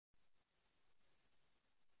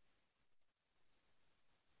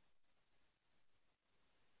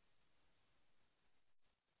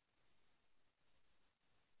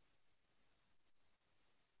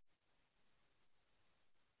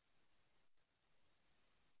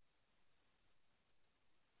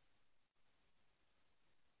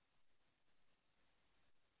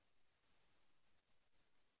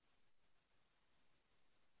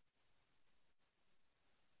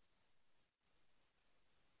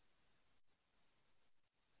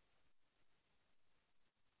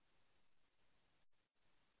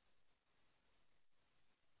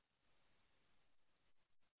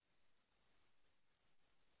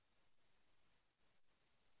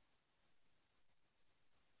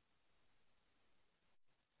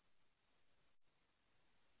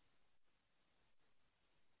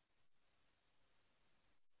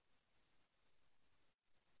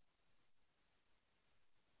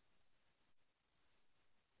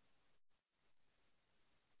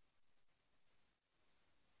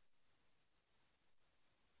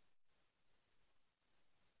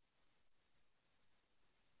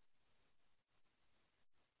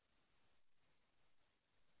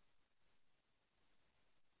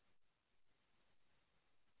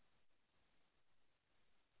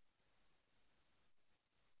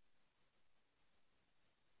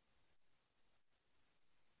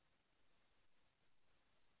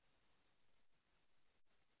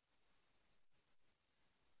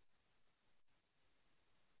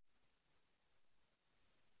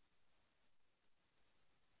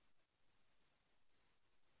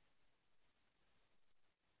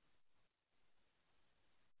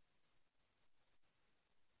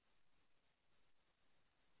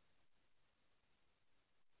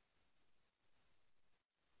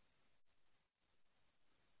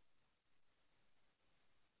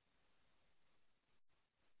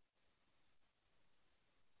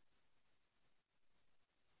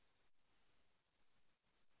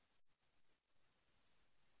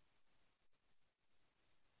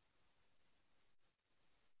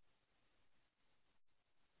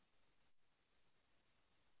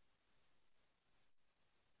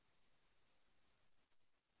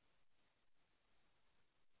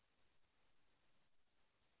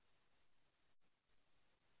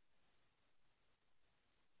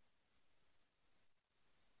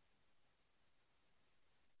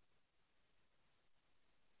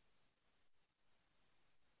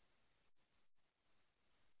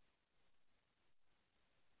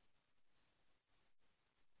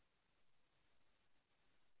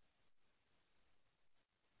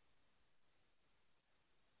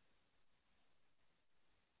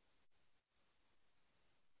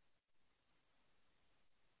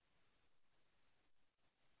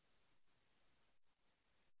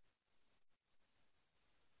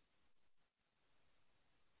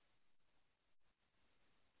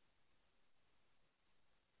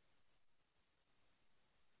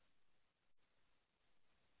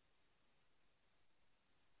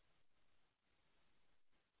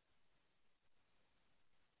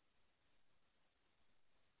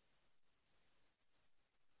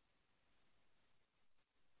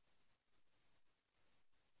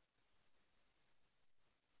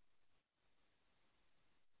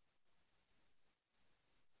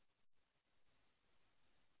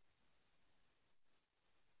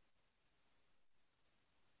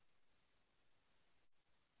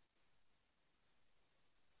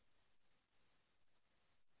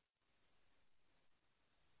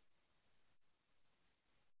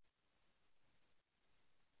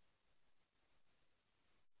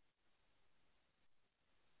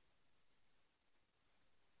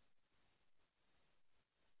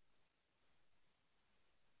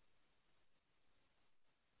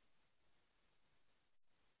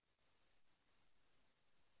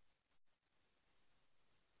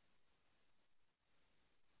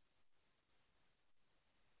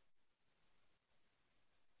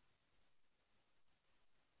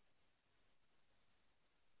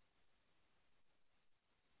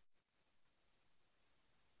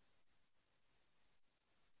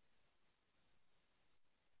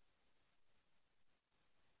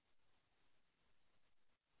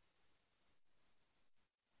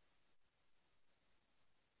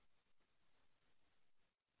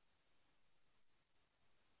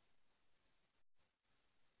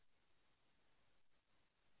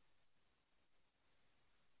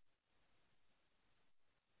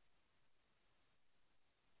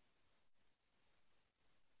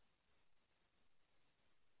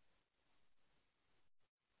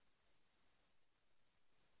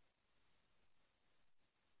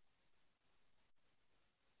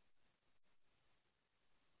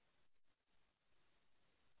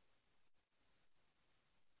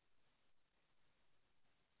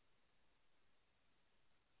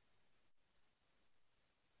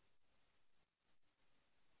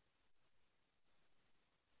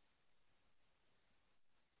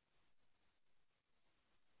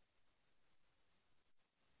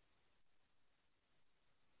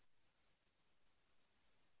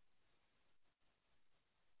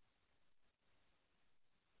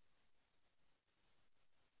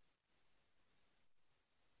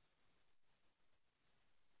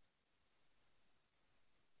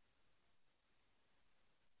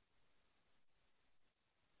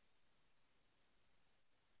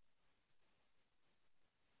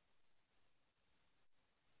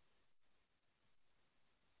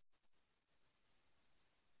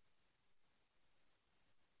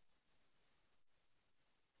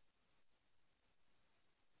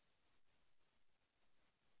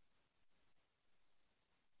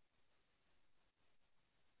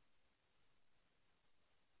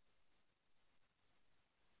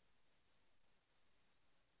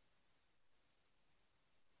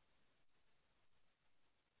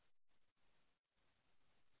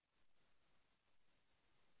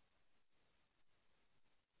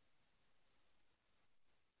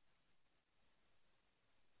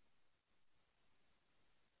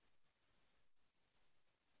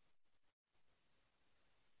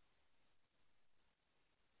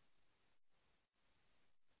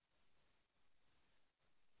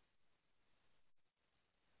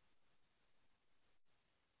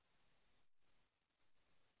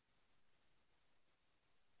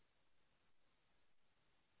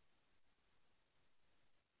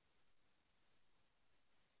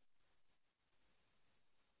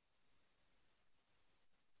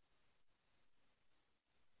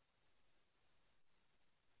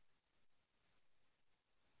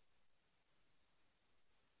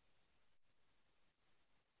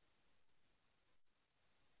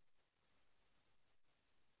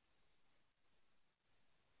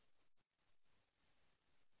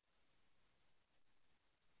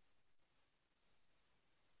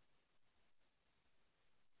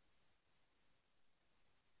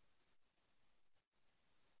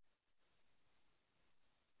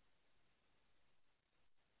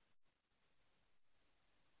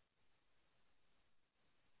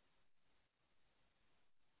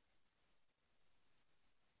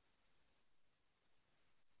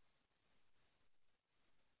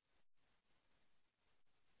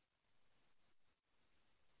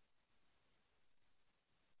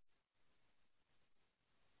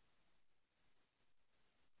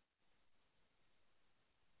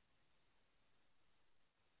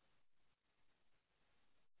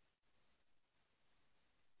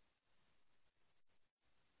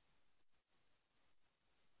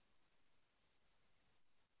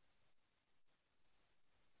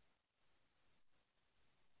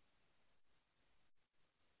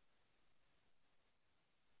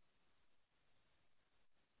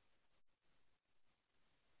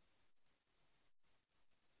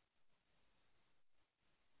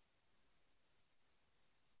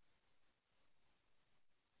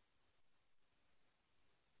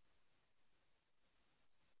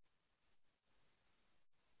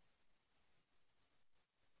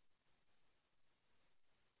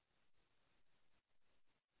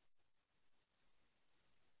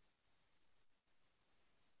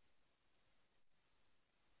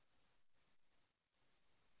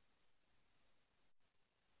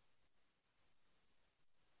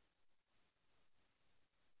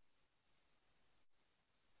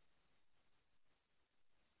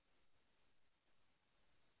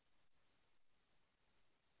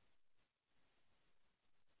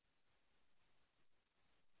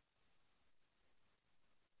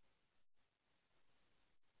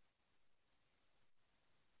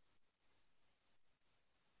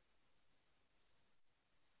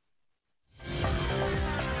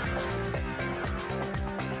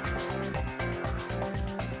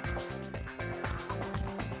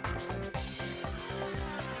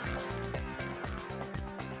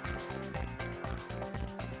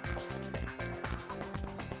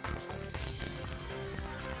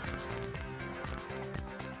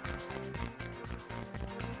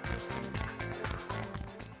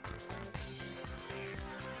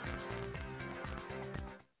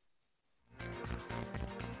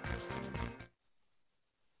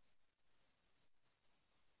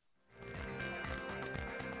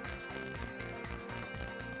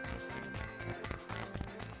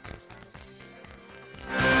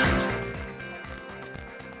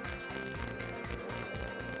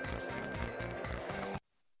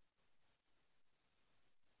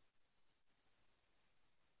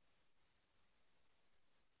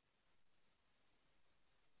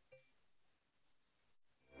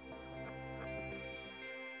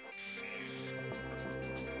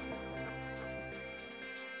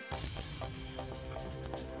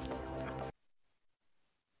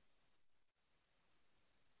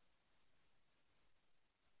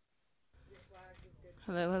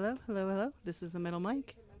Hello, hello, hello, hello. This is the middle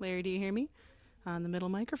mic. Larry, do you hear me? On the middle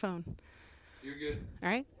microphone. You're good. All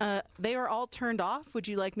right. They are all turned off. Would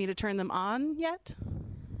you like me to turn them on yet?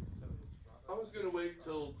 I was going to wait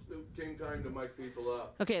till it came time to mic people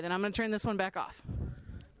up. Okay, then I'm going to turn this one back off.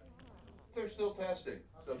 They're still testing.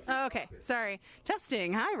 So keep Okay, talking. sorry.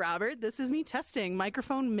 Testing. Hi, Robert. This is me testing.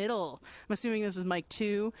 Microphone middle. I'm assuming this is mic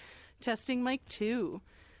 2. Testing mic 2.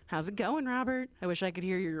 How's it going, Robert? I wish I could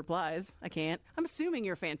hear your replies. I can't. I'm assuming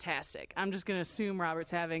you're fantastic. I'm just going to assume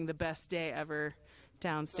Robert's having the best day ever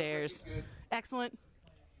downstairs. Sounds like you're good. Excellent.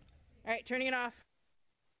 All right, turning it off.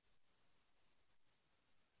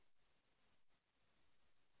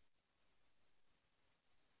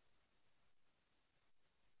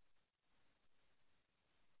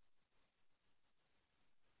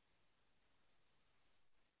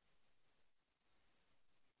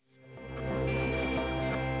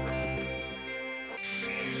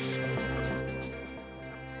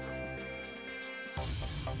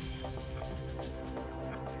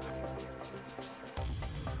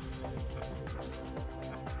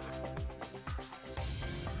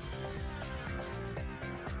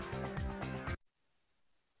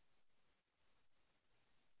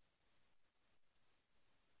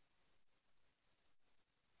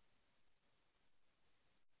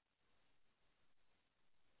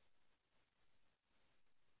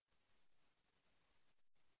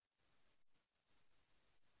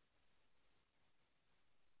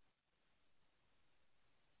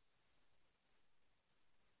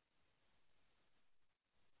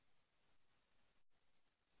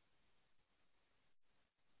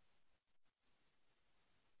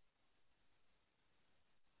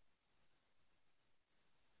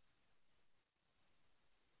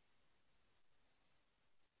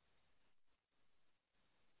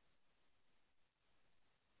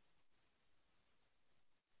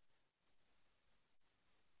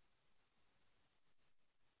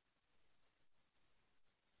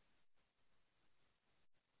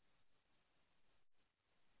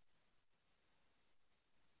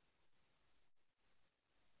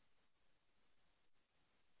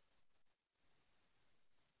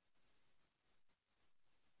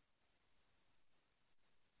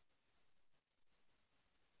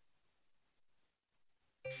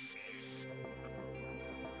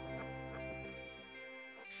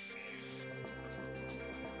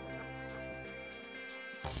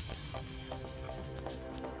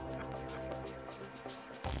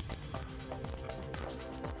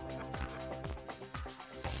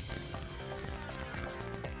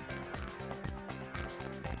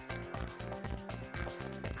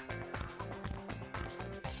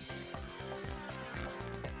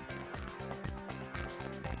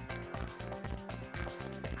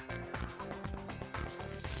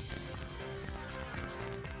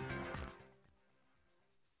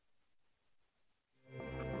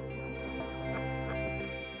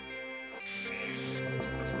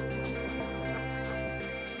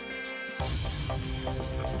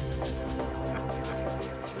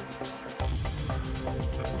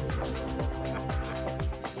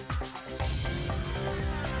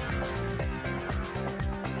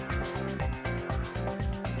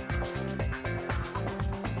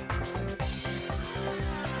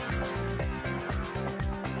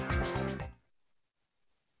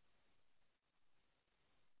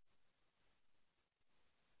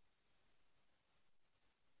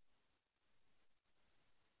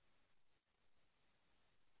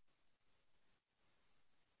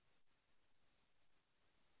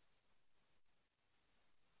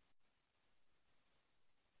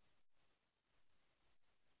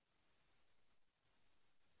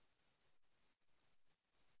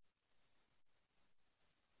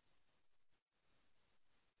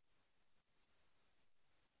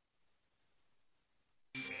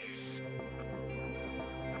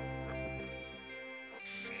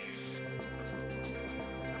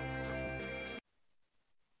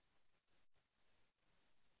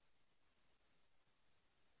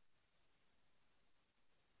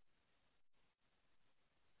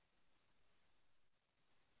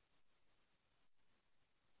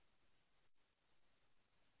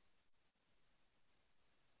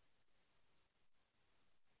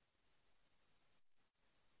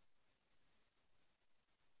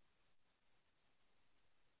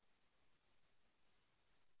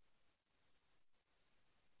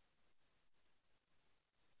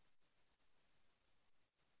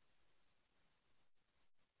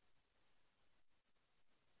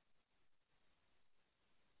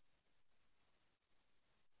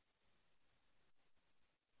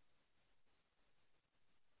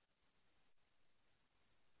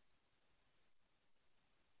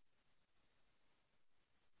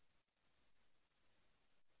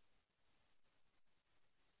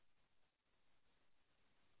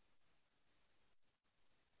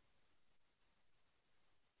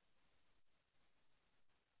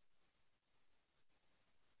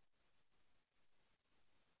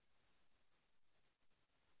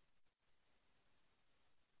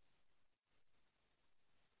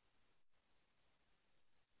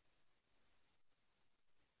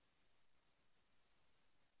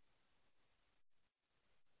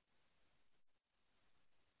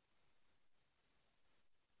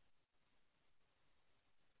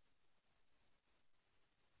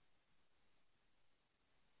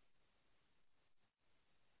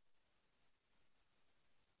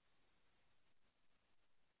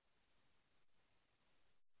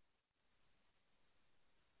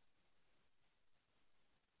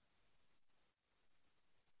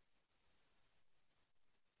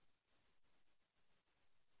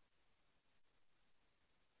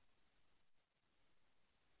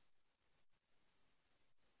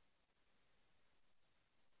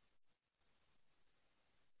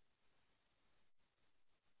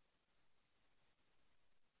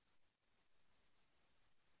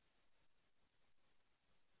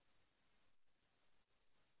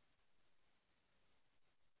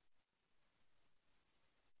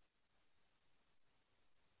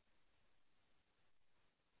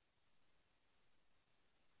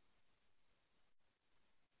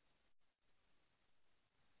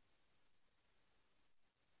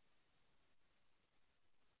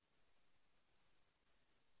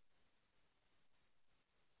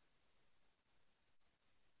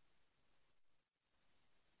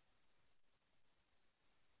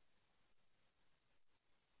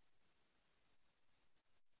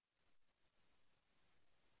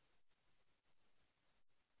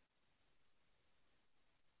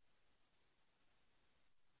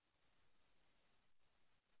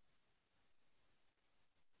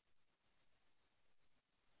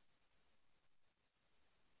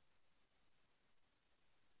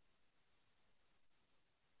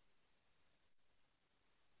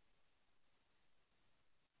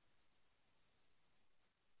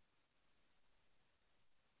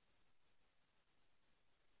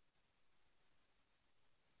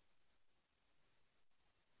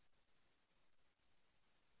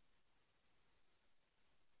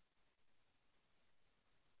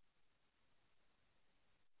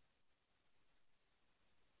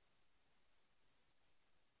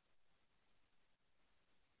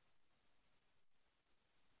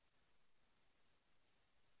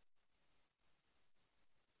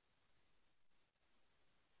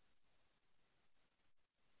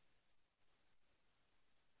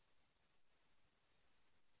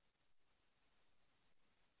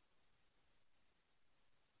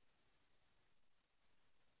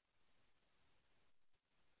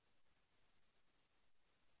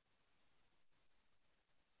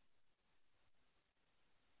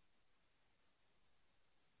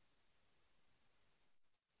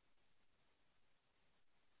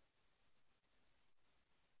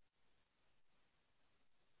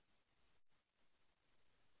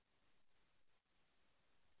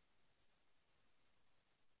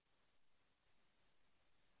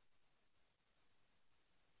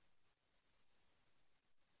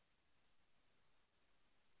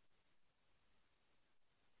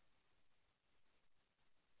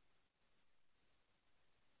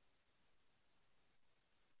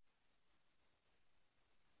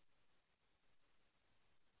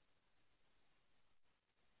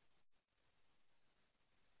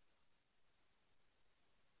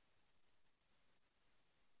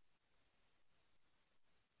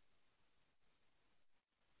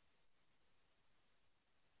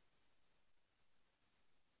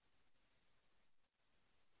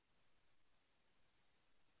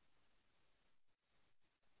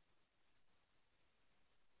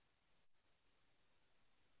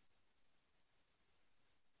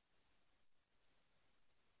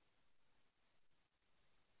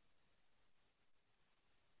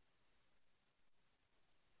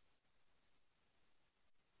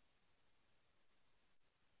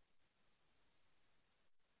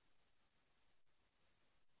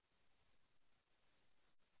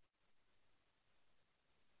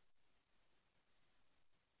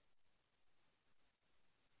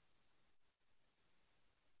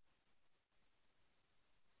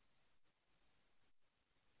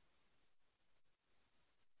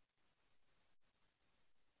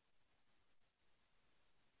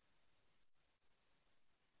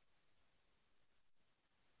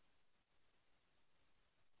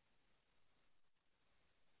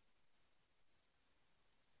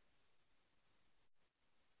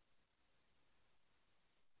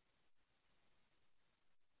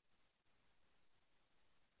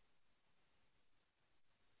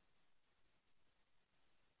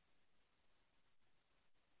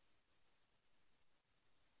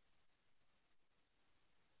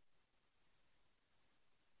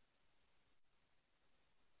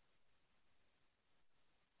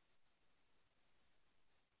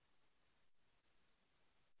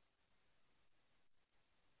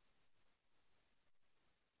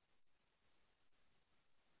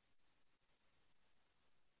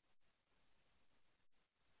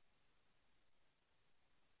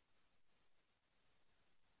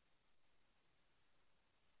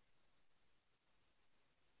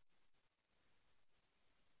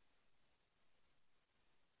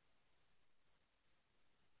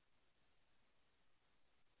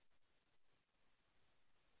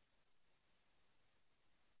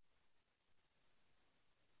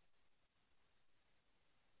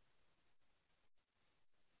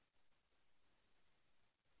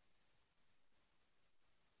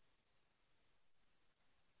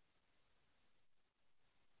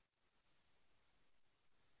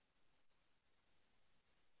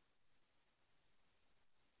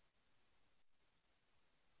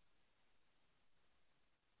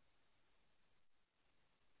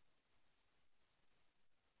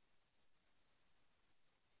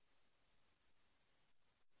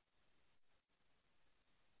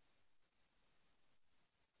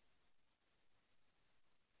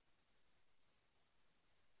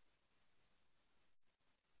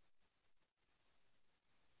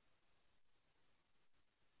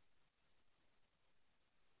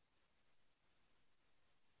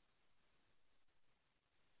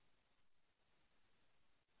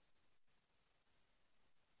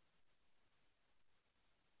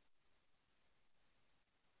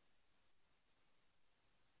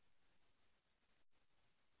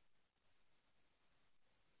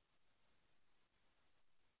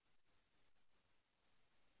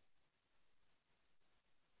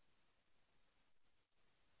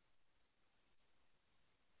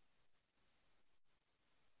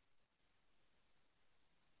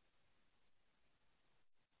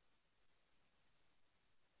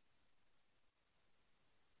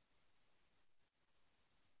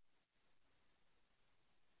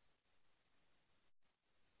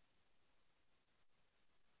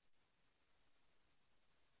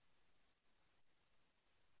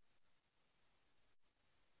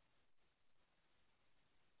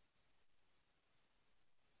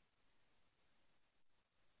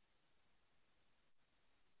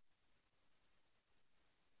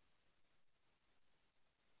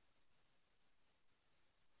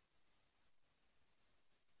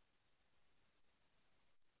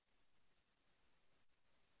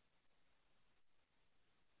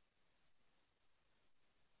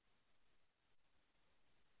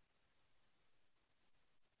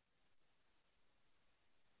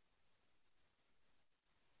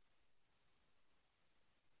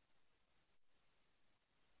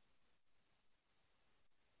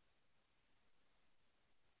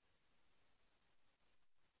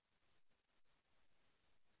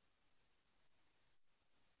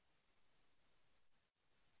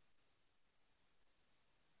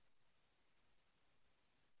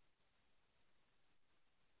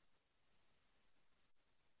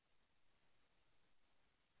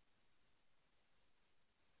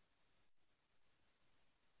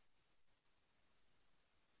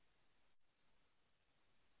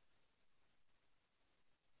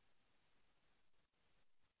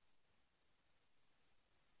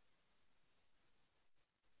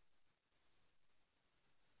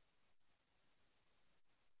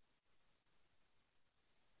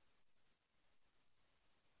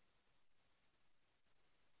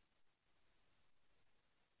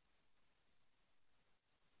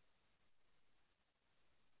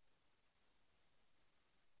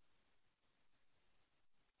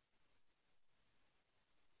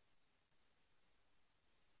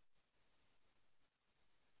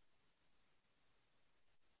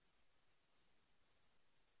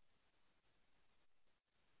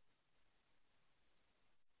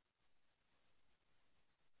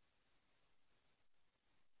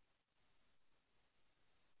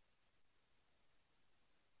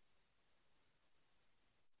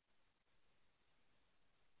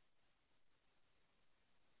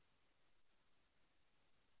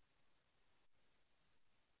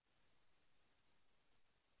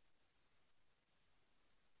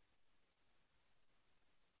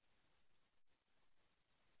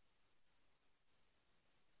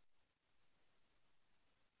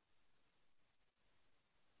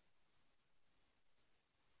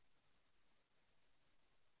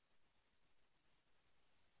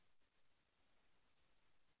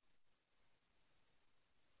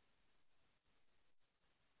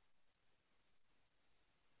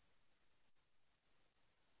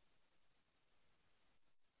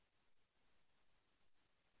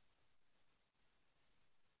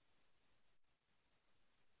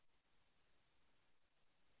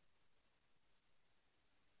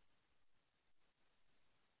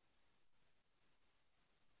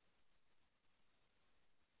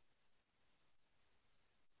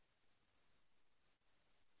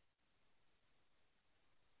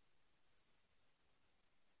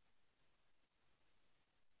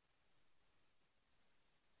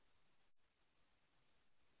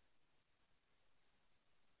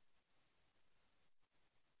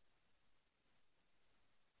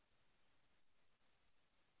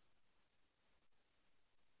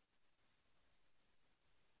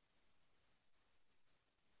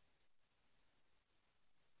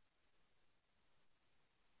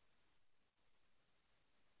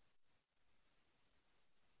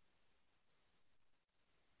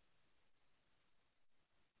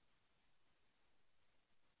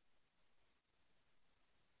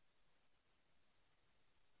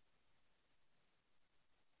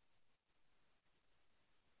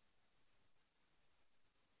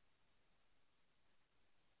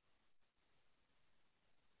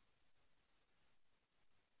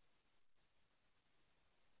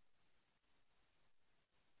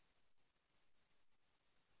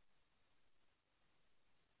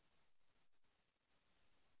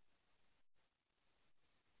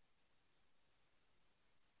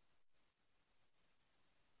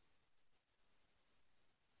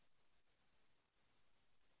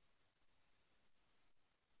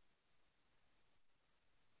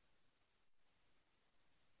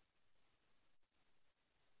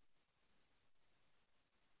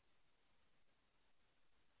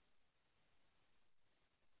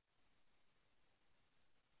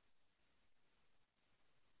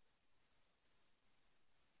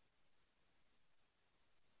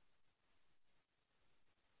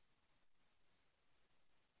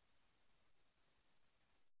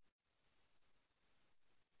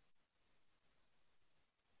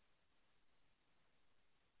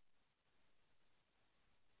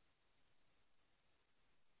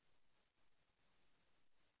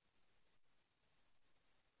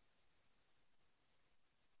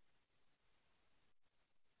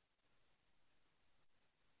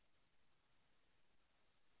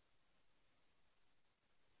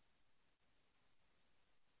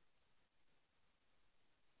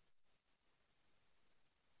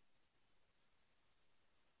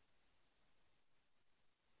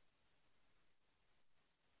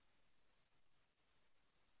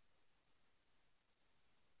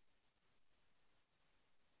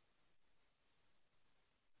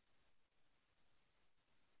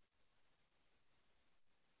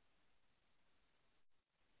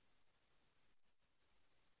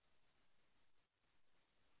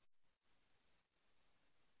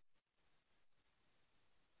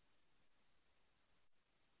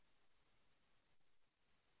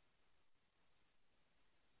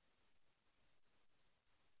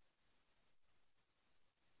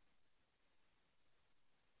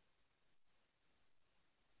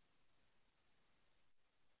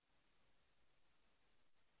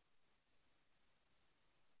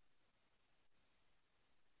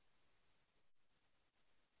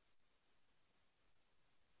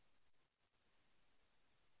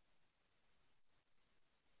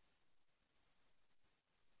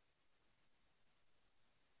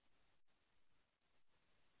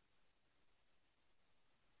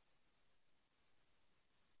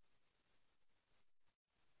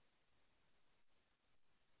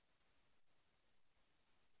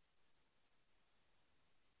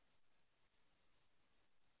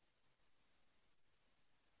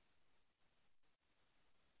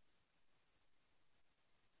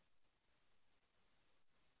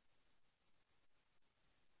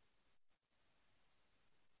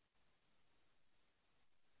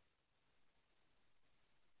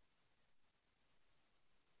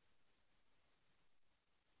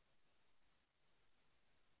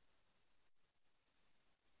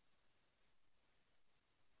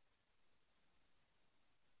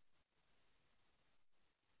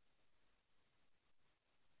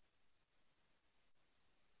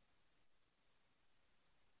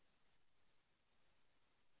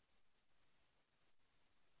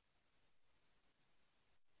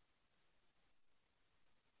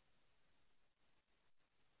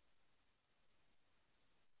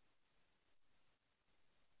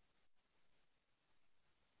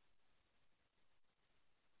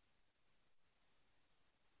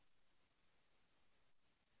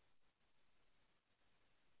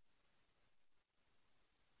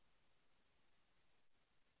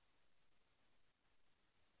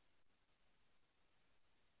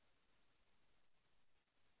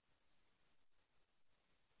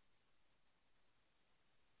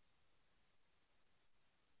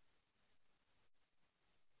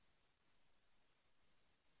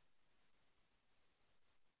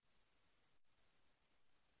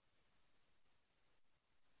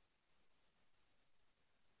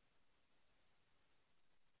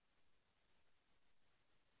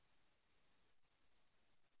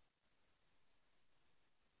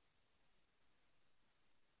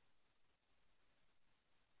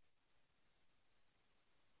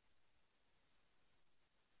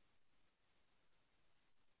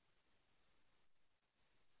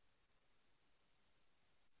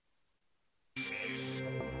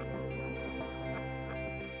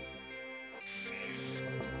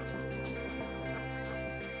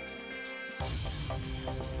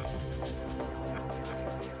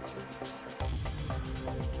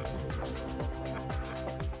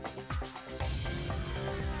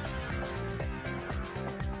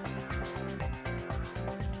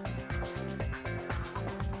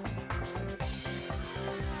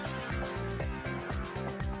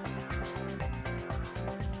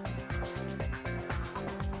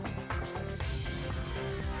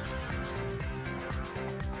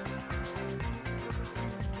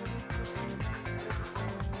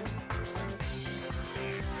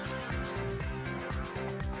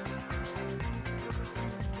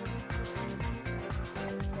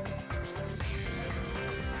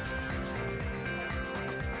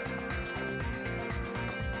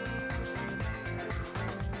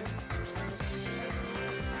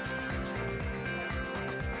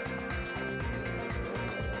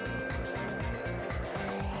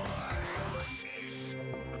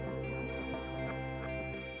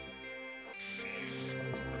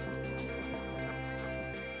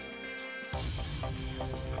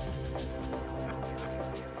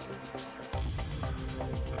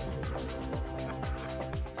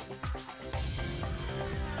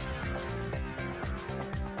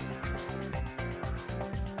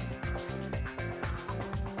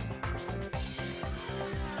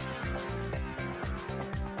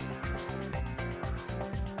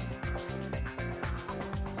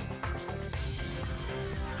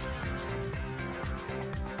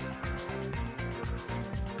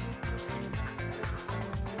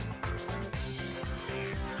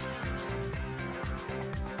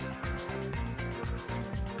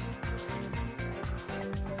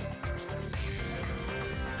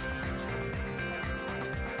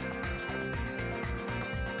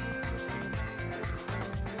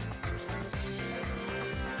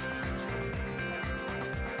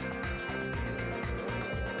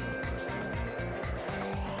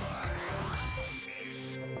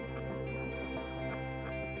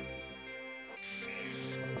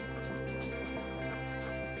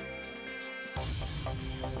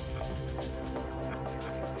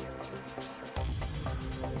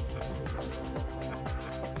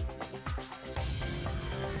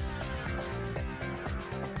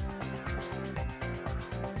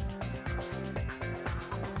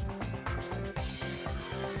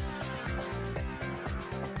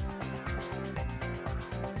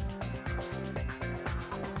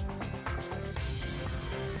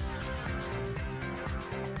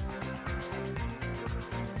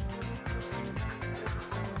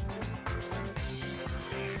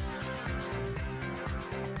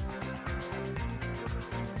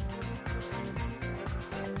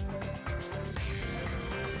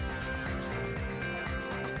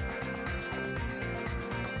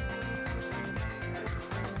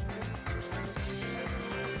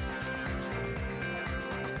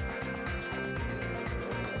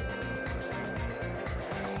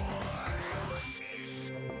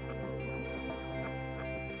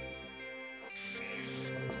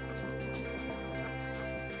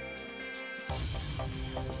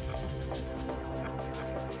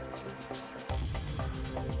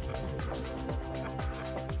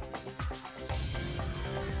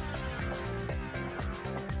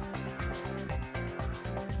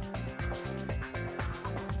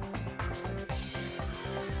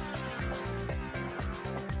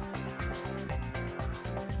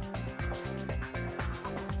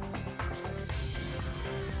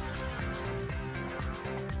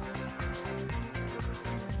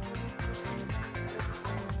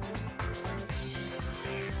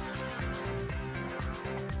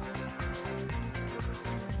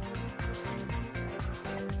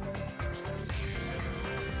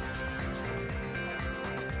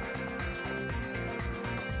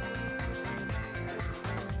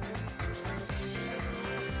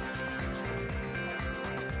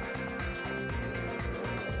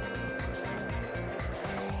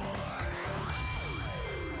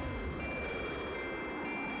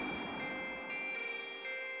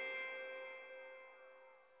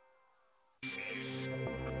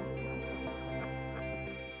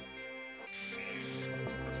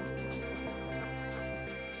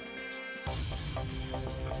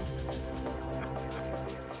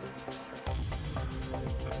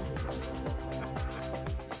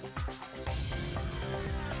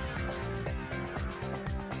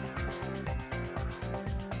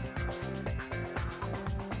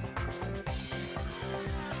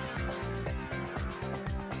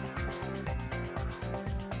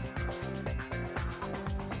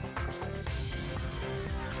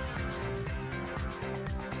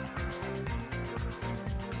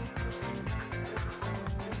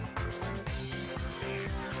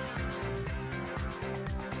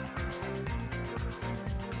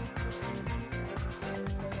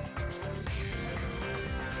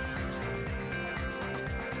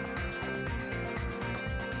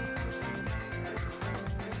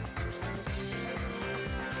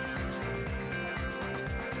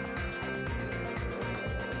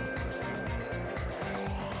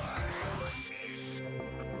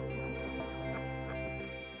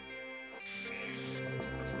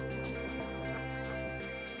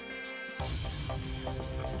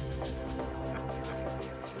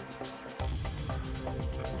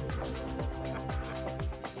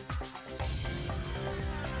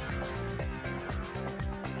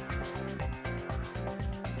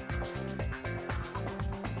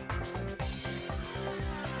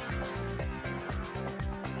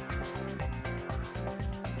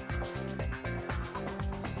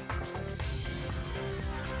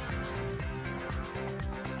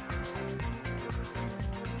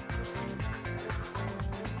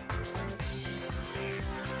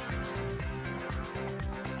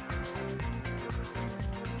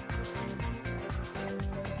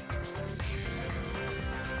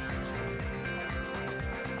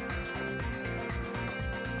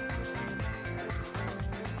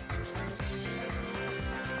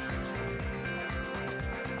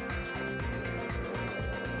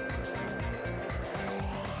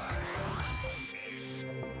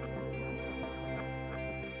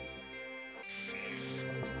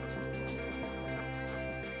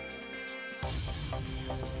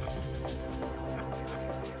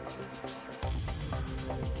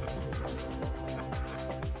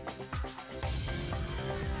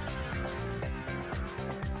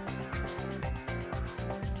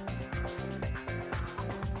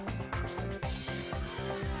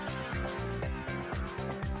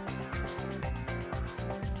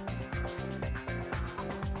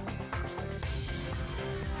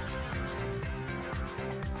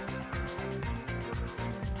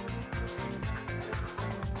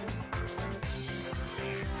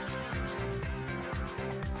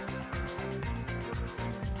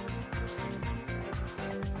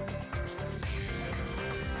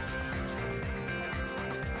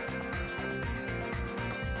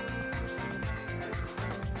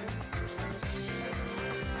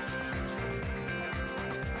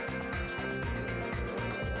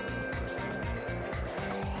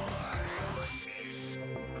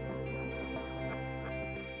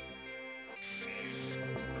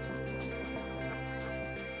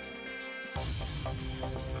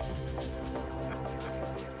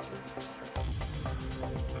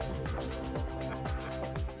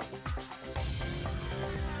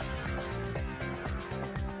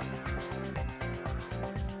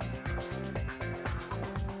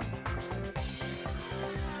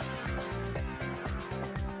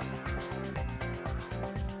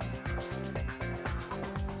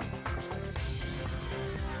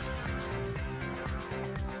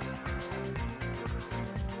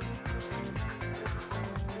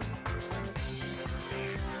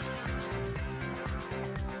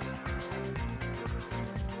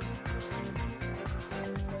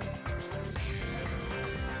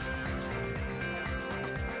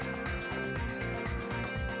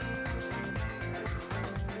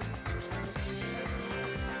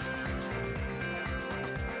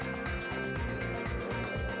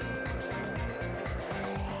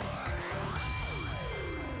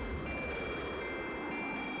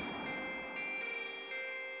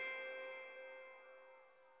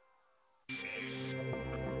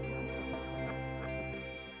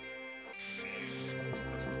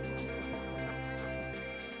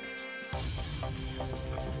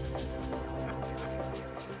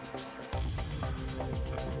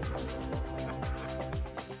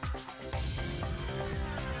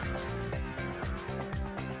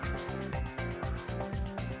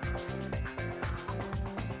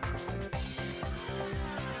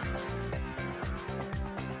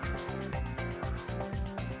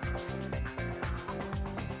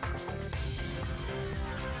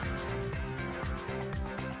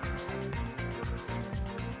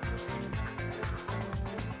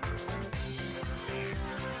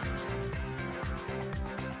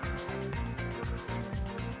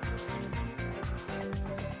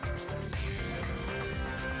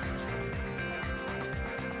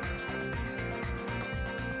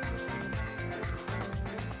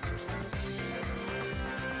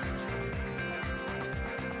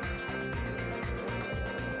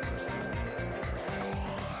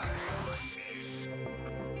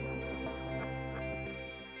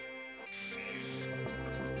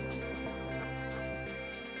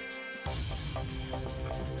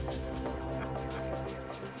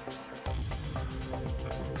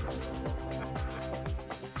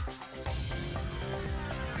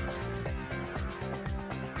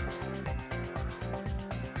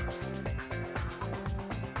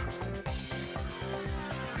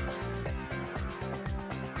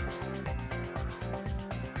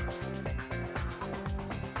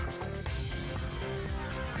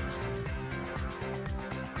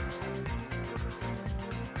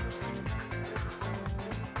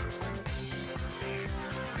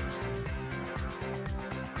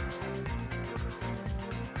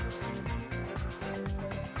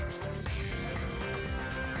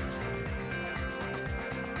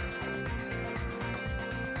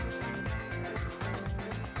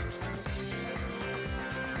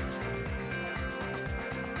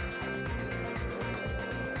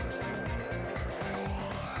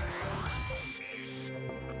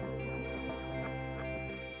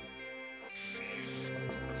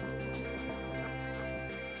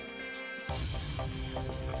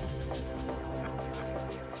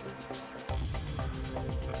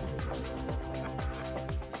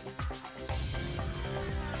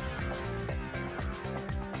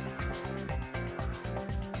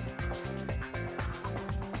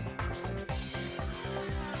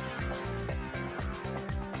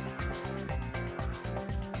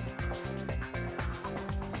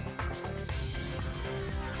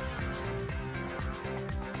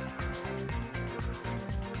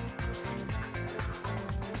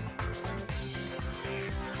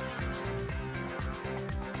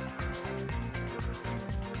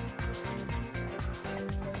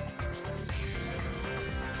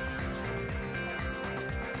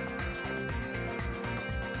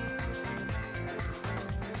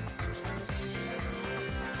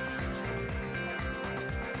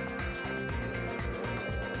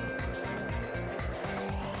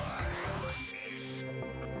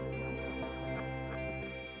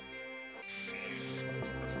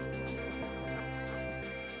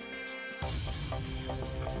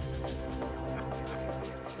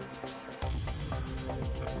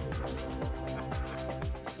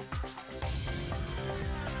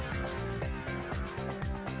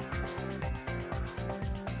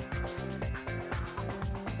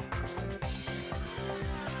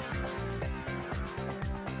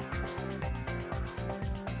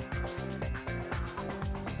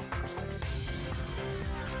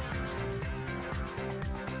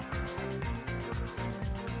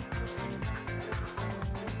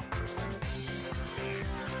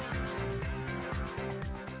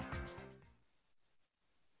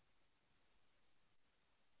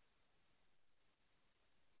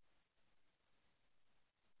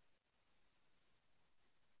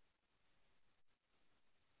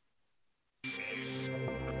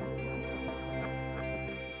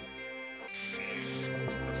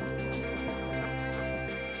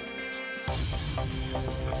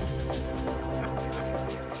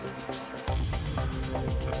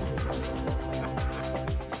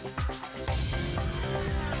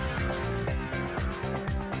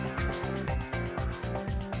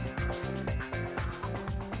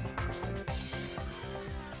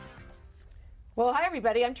 Well, hi,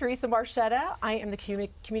 everybody. I'm Teresa Marchetta. I am the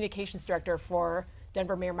Communications Director for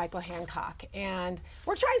Denver Mayor Michael Hancock. And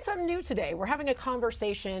we're trying something new today. We're having a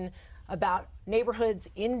conversation about neighborhoods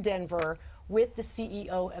in Denver with the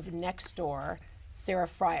CEO of Nextdoor, Sarah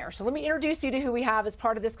Friar. So let me introduce you to who we have as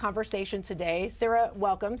part of this conversation today. Sarah,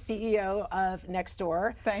 welcome, CEO of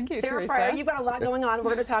Nextdoor. Thank you, Sarah Teresa. Friar, you've got a lot going on.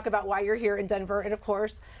 We're going to talk about why you're here in Denver. And of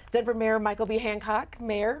course, Denver Mayor Michael B. Hancock,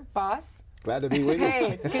 Mayor, boss. Glad to be with you. Hey,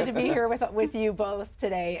 it's good to be here with you both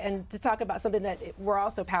today and to talk about something that we're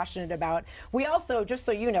also passionate about. We also, just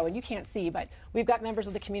so you know, and you can't see, but we've got members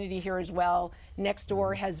of the community here as well.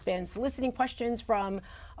 Nextdoor has been soliciting questions from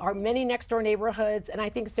our many Nextdoor neighborhoods, and I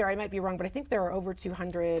think, Sarah, I might be wrong, but I think there are over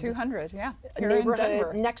 200. 200, yeah. Here in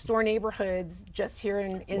Denver. Nextdoor neighborhoods just here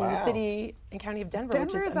in the city and county of Denver, which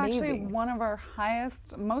is Denver is amazing. actually one of our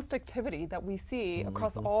highest, most activity that we see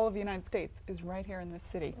across all of the United States is right here in this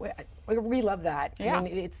city. We love that. Yeah. I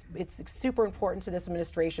mean, it's super important to this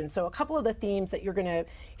administration. So a couple of the themes that you're going to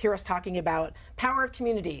hear us talking about: power of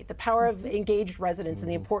community, the power of engaged residents, and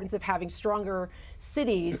the importance of having stronger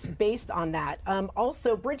cities based on that.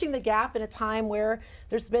 Also, bridging the gap in a time where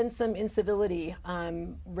there's been some incivility,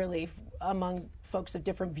 really, among folks of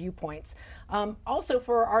different viewpoints. Also,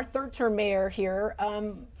 for our third-term mayor here,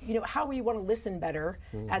 you know, how we want to listen better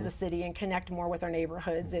as a city and connect more with our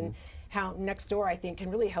neighborhoods, and how Nextdoor, I think,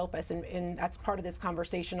 can really help us, and that's part of this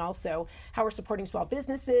conversation also, how we're supporting small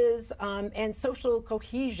businesses and social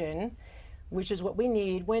cohesion, which is what we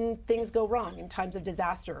need when things go wrong in times of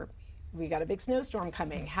disaster. We got a big snowstorm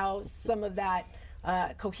coming, how some of that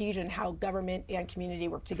cohesion, how government and community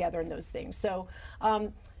work together in those things. So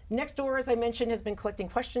Nextdoor, as I mentioned, has been collecting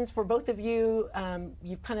questions for both of you.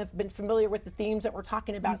 You've kind of been familiar with the themes that we're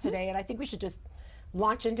talking about today, and I think we should just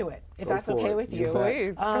launch into it, if that's okay with you.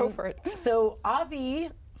 Please, go for it. So Avi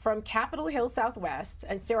from Capitol Hill Southwest,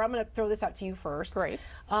 and Sarah, I'm going to throw this out to you first. Great.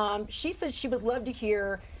 She said she would love to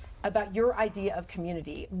hear about your idea of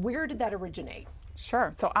community. Where did that originate?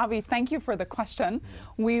 Sure. So Avi, thank you for the question.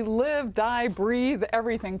 We live, die, breathe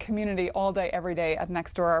everything community all day, every day at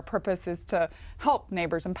Nextdoor. Our purpose is to help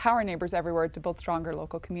neighbors, empower neighbors everywhere to build stronger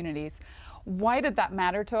local communities. Why did that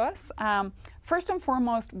matter to us? First and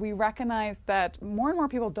foremost, we recognize that more and more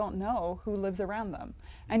people don't know who lives around them.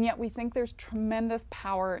 And yet we think there's tremendous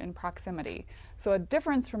power in proximity. So a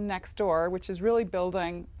difference from Nextdoor, which is really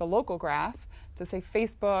building the local graph, to say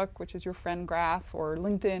Facebook, which is your friend graph, or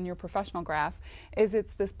LinkedIn, your professional graph, is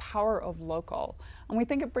it's this power of local. And we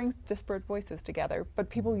think it brings disparate voices together, but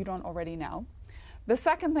people you don't already know. The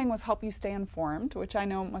second thing was help you stay informed, which I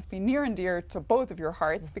know must be near and dear to both of your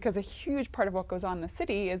hearts, because a huge part of what goes on in the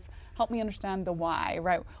city is help me understand the why,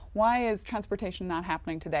 right? Why is transportation not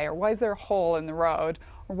happening today? Or why is there a hole in the road?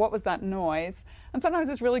 Or what was that noise? And sometimes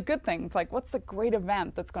it's really good things, like what's the great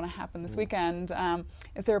event that's going to happen this weekend?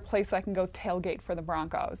 Is there a place I can go tailgate for the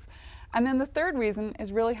Broncos? And then the third reason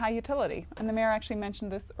is really high utility. And the mayor actually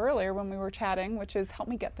mentioned this earlier when we were chatting, which is help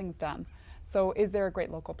me get things done. So is there a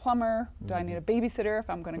great local plumber? Do I need a babysitter if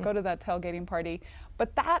I'm going to go to that tailgating party?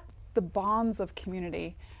 But that's the bonds of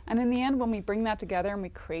community. And in the end, when we bring that together and we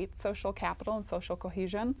create social capital and social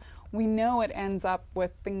cohesion, we know it ends up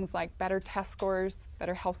with things like better test scores,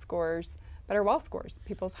 better health scores, better wealth scores.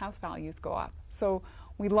 People's house values go up. So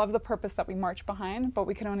we love the purpose that we march behind, but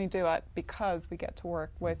we can only do it because we get to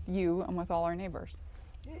work with you and with all our neighbors.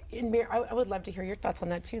 And Mayor, I would love to hear your thoughts on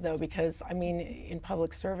that too, though, because I mean, in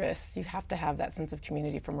public service, you have to have that sense of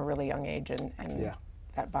community from a really young age and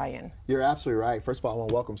that buy-in. You're absolutely right. First of all, I want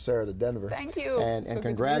to welcome Sarah to Denver. Thank you. And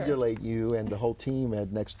congratulate you and the whole team at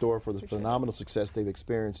Nextdoor for the phenomenal success they've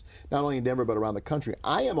experienced, not only in Denver, but around the country.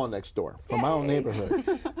 I am on Nextdoor from my own neighborhood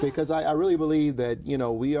because I really believe that, you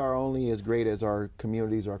know, we are only as great as our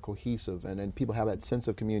communities are cohesive and people have that sense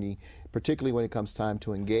of community, particularly when it comes time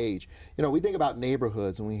to engage. You know, we think about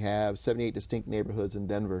neighborhoods, and we have 78 distinct neighborhoods in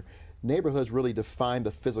Denver. Neighborhoods really define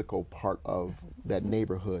the physical part of that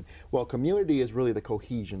neighborhood. Well, community is really the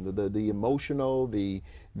cohesion, the emotional, the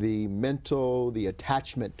mental, the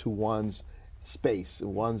attachment to one's space,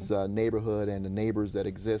 one's neighborhood, and the neighbors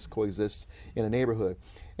that coexist in a neighborhood.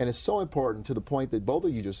 And it's so important, to the point that both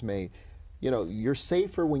of you just made. You know, you're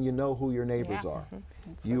safer when you know who your neighbors are.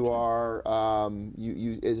 You are,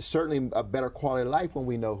 it's certainly a better quality of life when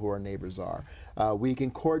we know who our neighbors are. We can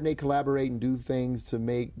coordinate, collaborate, and do things to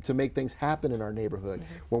make things happen in our neighborhood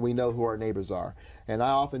when we know who our neighbors are. And I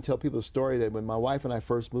often tell people the story that when my wife and I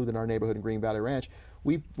first moved in our neighborhood in Green Valley Ranch,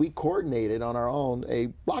 we coordinated on our own a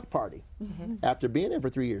block party after being there for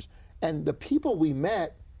 3 years. And the people we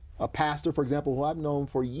met, a pastor, for example, who I've known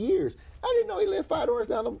for years, I didn't know he lived 5 doors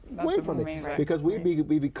down the way from me. Because we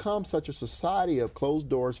become such a society of closed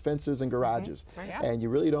doors, fences, and garages. And you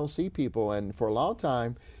really don't see people. And for a long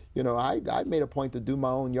time, you know, I made a point to do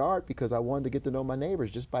my own yard because I wanted to get to know my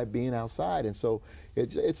neighbors just by being outside. And so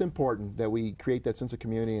it's important that we create that sense of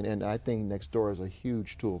community, and I think Nextdoor is a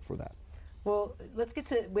huge tool for that. Well, let's get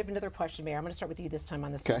to, we have another question, Mayor. I'm going to start with you this time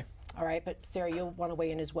on this one. All right, but Sarah, you'll want to weigh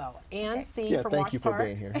in as well. Ann C. from Wash Park. Thank you for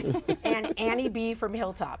being here. And Annie B. from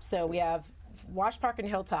Hilltop. So we have Wash Park and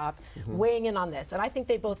Hilltop weighing in on this. And I think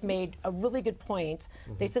they both made a really good point.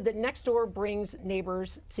 They said that Nextdoor brings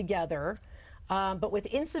neighbors together. But with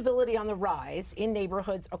incivility on the rise in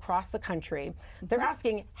neighborhoods across the country, they're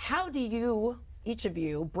asking, how do you, each of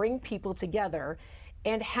you, bring people together?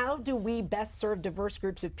 And how do we best serve diverse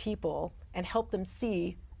groups of people and help them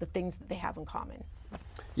see the things that they have in common?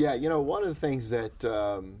 Yeah, you know, one of the things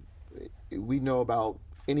that we know about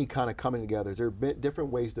any kind of coming together, there are different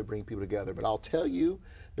ways to bring people together. But I'll tell you,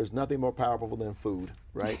 there's nothing more powerful than food,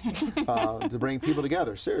 right? To bring people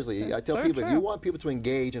together. Seriously, I tell people, if you want people to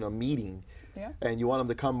engage in a meeting, and you want them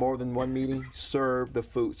to come more than one meeting, serve the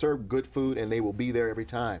food, serve good food, and they will be there every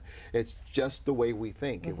time. It's just the way we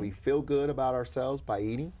think. If we feel good about ourselves by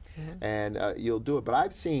eating, and you'll do it.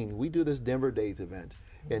 But we do this Denver Days event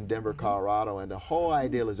in Denver, Colorado, and the whole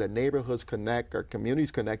idea is that neighborhoods connect, or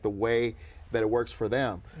communities connect the way that it works for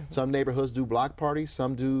them. Some neighborhoods do block parties,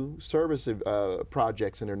 some do service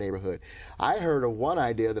projects in their neighborhood. I heard of one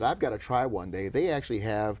idea that I've got to try one day. They actually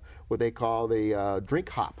have what they call the drink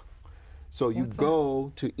hop. So you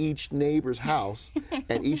go to each neighbor's house,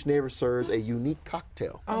 and each neighbor serves a unique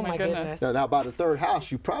cocktail. Oh my goodness. Now by the third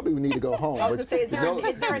house, you probably need to go home. I was going to say,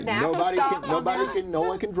 is there a nap stop? No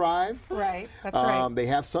one can drive. Right, that's right. They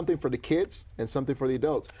have something for the kids and something for the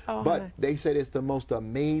adults. But they said it's the most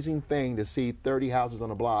amazing thing to see 30 houses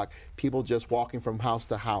on a block, people just walking from house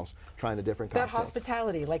to house, trying the different cocktails. That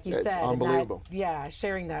hospitality, like you said. It's unbelievable.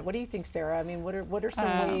 Sharing that. What do you think, Sarah? I mean, what are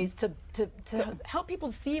some ways to help people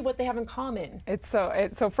see what they have in common?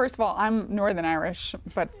 So first of all, I'm Northern Irish,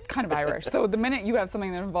 but kind of Irish. So the minute you have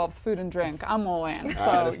something that involves food and drink, I'm all in.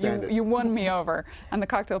 So you won me over, and the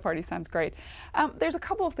cocktail party sounds great. There's a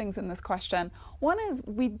couple of things in this question. One is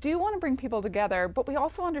we do want to bring people together, but we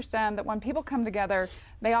also understand that when people come together,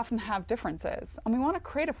 they often have differences, and we want to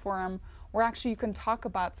create a forum where actually you can talk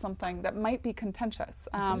about something that might be contentious.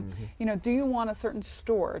 You know, do you want a certain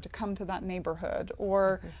store to come to that neighborhood?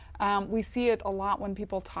 Or we see it a lot when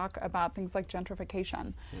people talk about things like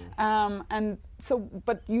gentrification. And so,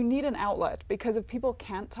 but you need an outlet, because if people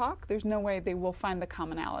can't talk, there's no way they will find the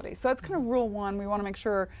commonality. So that's kind of rule one. We want to make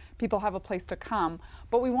sure people have a place to come,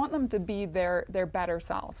 but we want them to be their better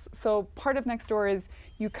selves. So part of Nextdoor is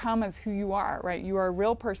you come as who you are, right? You are a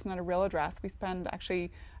real person at a real address. We spend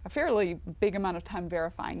actually a fairly big amount of time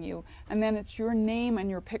verifying you, and then it's your name and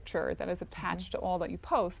your picture that is attached to all that you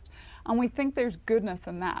post. And we think there's goodness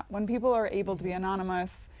in that. When people are able to be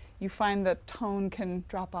anonymous, you find that tone can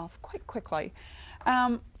drop off quite quickly.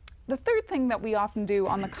 The third thing that we often do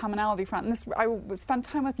on the commonality front, and this, I spent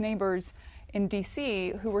time with neighbors in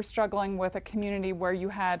DC who were struggling with a community where you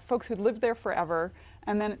had folks who'd lived there forever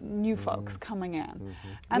and then new folks coming in.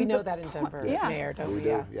 And we know that in Denver, Mayor, don't we?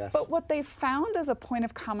 Yeah. Yes. But what they found as a point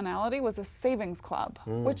of commonality was a savings club,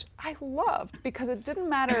 which I loved, because it didn't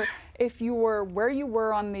matter if you were where you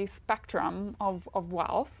were on the spectrum of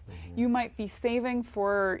wealth. You might be saving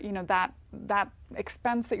for, you know, that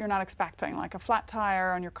expense that you're not expecting, like a flat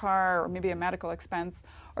tire on your car or maybe a medical expense,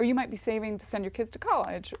 or you might be saving to send your kids to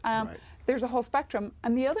college. There's a whole spectrum.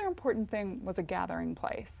 And the other important thing was a gathering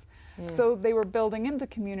place. So they were building into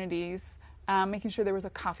communities, making sure there was a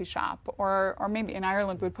coffee shop, or maybe in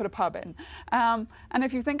Ireland we'd put a pub in. And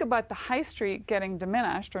if you think about the high street getting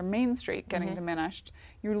diminished, or Main Street getting diminished,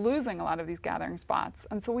 you're losing a lot of these gathering spots.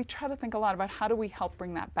 And so we try to think a lot about how do we help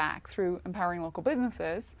bring that back through empowering local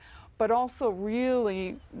businesses, but also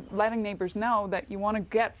really letting neighbors know that you want to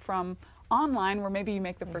get from online, where maybe you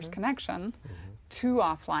make the first connection, to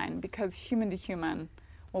offline, because human to human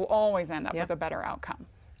will always end up with a better outcome.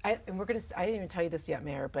 And I didn't even tell you this yet,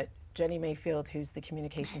 Mayor, but Jenny Mayfield, who's the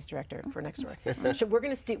communications director for Nextdoor, so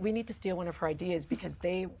we need to steal one of her ideas, because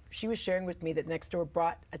she was sharing with me that Nextdoor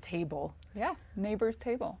brought a table. Yeah, neighbors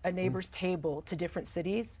table. A neighbors table to different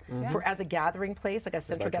cities as a gathering place, like a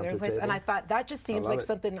central gathering place. And I thought that just seems like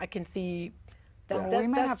something I can see. We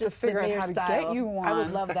might have to figure out how to get you one. I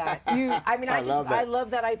would love that. I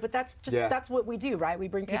love that. But that's just that's what we do, right? We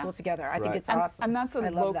bring people together. I think it's awesome. And that's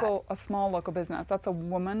a small local business. That's a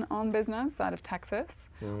woman-owned business out of Texas,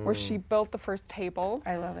 where she built the first table.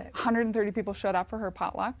 I love it. 130 people showed up for her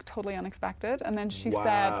potluck, totally unexpected, and then she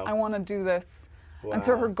said, "I want to do this." And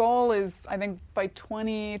so her goal is, I think, by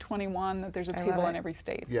 2021, that there's a table in every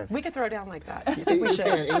state. Yeah. We could throw down like that. We should.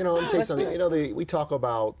 And, you know, let me tell you something. You know, we talk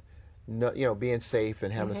about being safe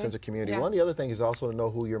and having a sense of community. One of the other things is also to know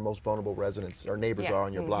who your most vulnerable residents or neighbors are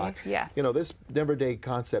on your block. You know, this Denver Day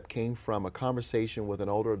concept came from a conversation with an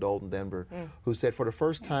older adult in Denver who said for the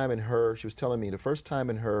first time in her, she was telling me, the first time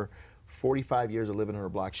in her 45 years of living on her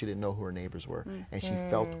block, she didn't know who her neighbors were, and she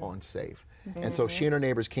felt unsafe. And so she and her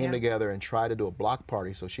neighbors came together and tried to do a block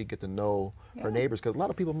party so she'd get to know her neighbors, because a lot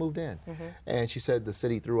of people moved in. And she said the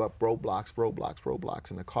city threw up roadblocks,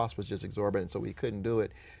 and the cost was just exorbitant, so we couldn't do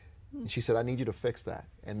it. And she said, I need you to fix that.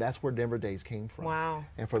 And that's where Denver Days came from. Wow.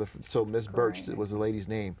 And so Miss Birch, that was the lady's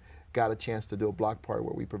name, got a chance to do a block party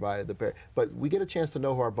where we provided but we get a chance to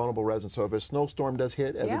know who our vulnerable residents. So if a snowstorm does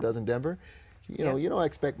hit, as it does in Denver, you know, you don't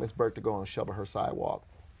expect Miss Birch to go and shovel her sidewalk.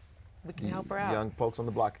 We can help her out. Young folks on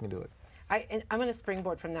the block can do it. I'm going to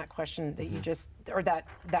springboard from that question that you just, or that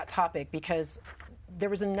topic, because there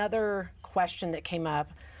was another question that came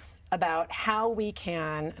up about how we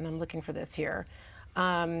can, and I'm looking for this here,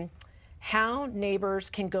 how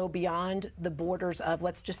neighbors can go beyond the borders of,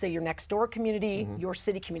 let's just say, your next door community, your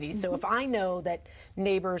city community. So if I know that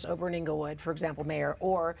neighbors over in Inglewood, for example, Mayor,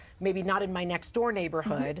 or maybe not in my next door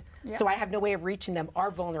neighborhood, so I have no way of reaching them,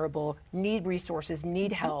 are vulnerable, need resources,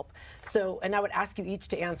 need help. So, and I would ask you each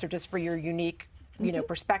to answer, just for your unique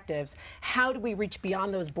perspectives, how do we reach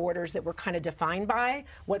beyond those borders that we're kind of defined by,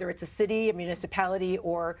 whether it's a city, a municipality,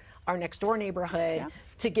 or our next door neighborhood,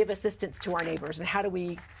 to give assistance to our neighbors, and how do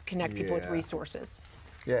we connect people with resources?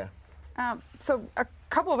 So a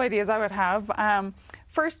couple of ideas I would have.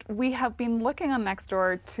 First, we have been looking on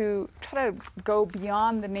Nextdoor to try to go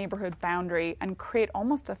beyond the neighborhood boundary and create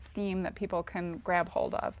almost a theme that people can grab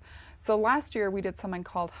hold of. So last year we did something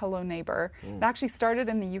called Hello Neighbor. It actually started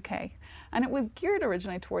in the UK, and it was geared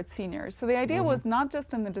originally towards seniors. So the idea was not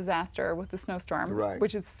just in the disaster with the snowstorm,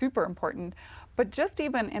 which is super important, but just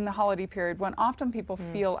even in the holiday period, when often people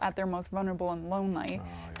feel at their most vulnerable and lonely,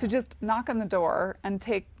 to just knock on the door and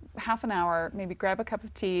take half an hour, maybe grab a cup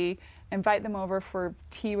of tea, invite them over for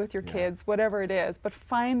tea with your kids, whatever it is, but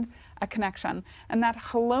find a connection. And that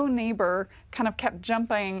hello neighbor kind of kept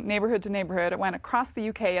jumping neighborhood to neighborhood. It went across the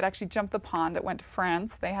UK, it actually jumped the pond, it went to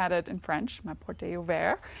France, they had it in French, ma porte est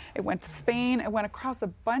ouverte. It went to Spain, it went across a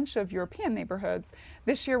bunch of European neighborhoods.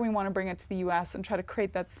 This year we want to bring it to the US and try to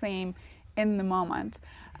create that same in the moment.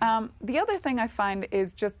 The other thing I find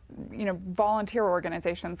is just, volunteer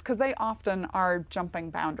organizations, because they often are jumping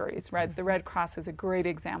boundaries, right? The Red Cross is a great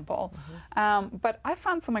example. But I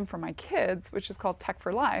found something for my kids, which is called Tech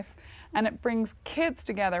for Life, and it brings kids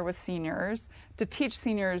together with seniors to teach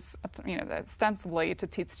seniors, ostensibly to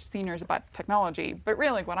teach seniors about technology. But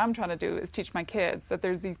really what I'm trying to do is teach my kids that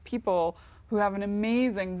there's these people who have an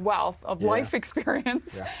amazing wealth of life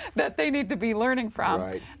experience that they need to be learning from.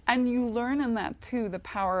 Right. And you learn in that too the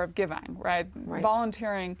power of giving, right?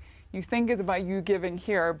 Volunteering you think is about you giving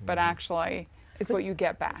here, but actually it's what you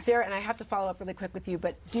get back. Sarah, and I have to follow up really quick with you,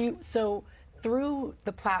 but so through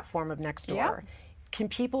the platform of Nextdoor, can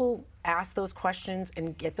people ask those questions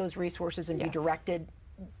and get those resources and be directed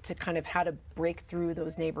to kind of how to break through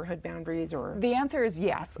those neighborhood boundaries? Or the answer is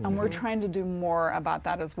yes, and we're trying to do more about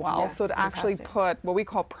that as well. Yes, so to actually put what we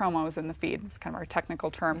call promos in the feed, it's kind of our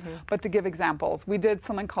technical term, but to give examples. We did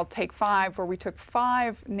something called Take 5, where we took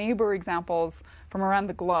 5 neighbor examples from around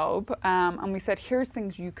the globe, and we said, here's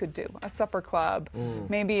things you could do. A supper club,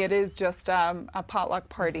 maybe it is just a potluck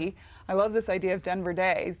party. I love this idea of Denver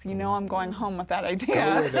Days. I'm going home with that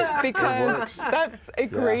idea because that's a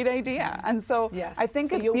great idea. And so I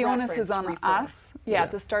think the onus is on us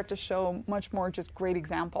to start to show much more just great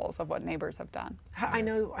examples of what neighbors have done. I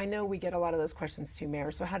know we get a lot of those questions too,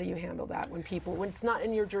 Mayor. So how do you handle that when it's not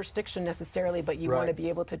in your jurisdiction necessarily, but you want to be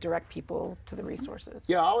able to direct people to the resources?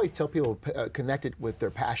 Yeah, I always tell people connect it with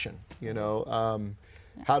their passion.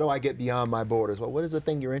 How do I get beyond my borders? Well, what is the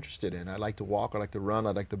thing you're interested in? I like to walk, I like to run,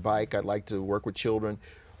 I like to bike, I'd like to work with children.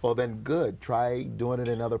 Well, then good. Try doing it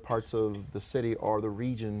in other parts of the city or the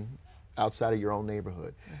region outside of your own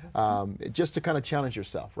neighborhood. Just to kind of challenge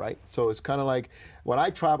yourself, right? So it's kind of like when I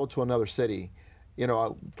travel to another city,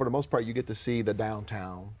 for the most part, you get to see the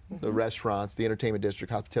downtown, the restaurants, the entertainment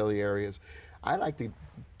district, hospitality areas. I like to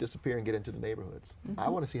disappear and get into the neighborhoods. I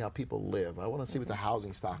want to see how people live. I want to see what the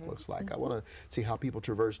housing stock looks like. I want to see how people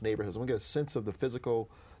traverse neighborhoods. I want to get a sense of the physical,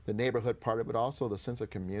 the neighborhood part of it, but also the sense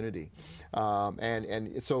of community.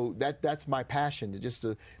 And so that's my passion, just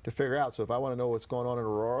to figure out. So if I want to know what's going on in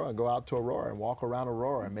Aurora, I go out to Aurora and walk around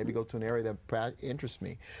Aurora and maybe go to an area that interests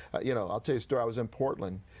me. I'll tell you a story. I was in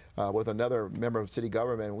Portland with another member of city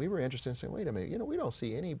government, and we were interested in saying, wait a minute, we don't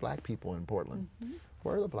see any black people in Portland.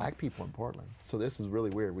 Where are the black people in Portland? So this is really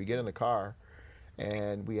weird. We get in the car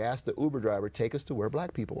and we ask the Uber driver, take us to where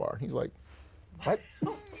black people are. He's like, what?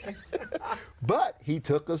 But he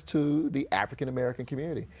took us to the African American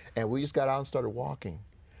community, and we just got out and started walking.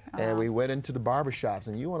 And we went into the barbershops,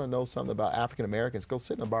 and you want to know something about African Americans, go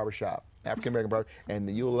sit in a barbershop, African American barber, and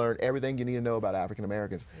you'll learn everything you need to know about African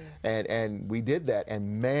Americans. And we did that,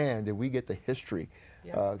 and man, did we get the history.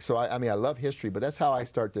 So I love history, but that's how I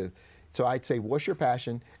start to. So I'd say, what's your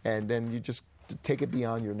passion? And then you just take it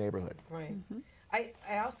beyond your neighborhood. Right.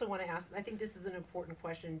 I also want to ask, I think this is an important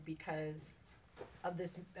question because of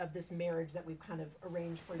this marriage that we've kind of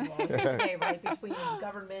arranged for you all today, right, between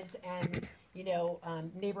government and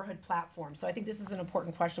neighborhood platforms. So I think this is an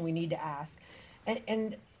important question we need to ask,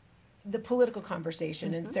 and the political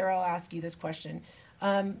conversation. And Sarah, I'll ask you this question.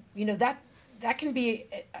 That can be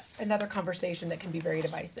another conversation that can be very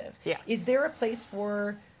divisive. Yes. Is there a place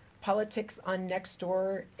for politics on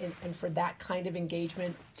Nextdoor and for that kind of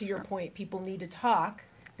engagement? To your point, people need to talk.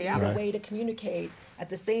 They need a way to communicate. At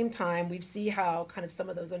the same time, we see how kind of some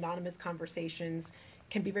of those anonymous conversations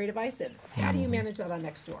can be very divisive. How do you manage that on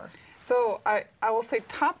Nextdoor? So I will say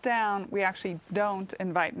top down, we actually don't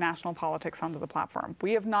invite national politics onto the platform.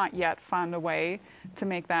 We have not yet found a way to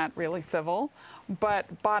make that really civil.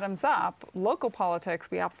 But bottoms up, local politics,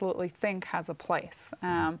 we absolutely think has a place.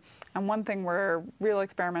 And one thing we're really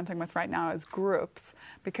experimenting with right now is groups,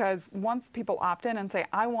 because once people opt in and say,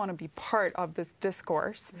 I want to be part of this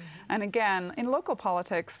discourse, and again, in local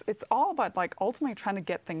politics, it's all about ultimately trying to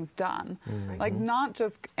get things done. Not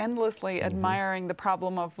just endlessly admiring the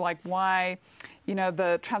problem of why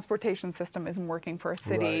the transportation system isn't working for a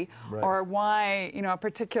city, or why, a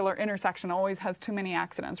particular intersection always has too many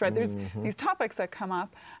accidents, right? There's these topics that come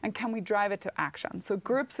up, and can we drive it to action? So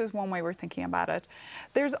groups is one way we're thinking about it.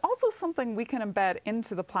 There's also something we can embed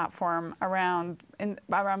into the platform around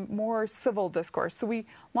more civil discourse. So we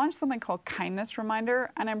launched something called Kindness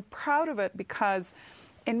Reminder, and I'm proud of it because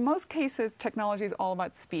in most cases, technology is all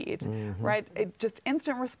about speed, right? Just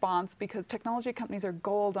instant response, because technology companies are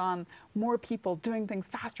gold on more people doing things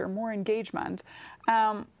faster, more engagement.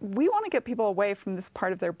 We want to get people away from this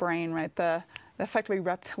part of their brain, right? The effectively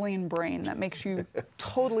reptilian brain that makes you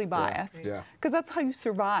totally biased. Yeah. Because that's how you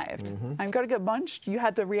survived. And got to get bunched, you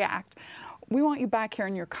had to react. We want you back here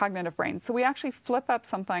in your cognitive brain. So we actually flip up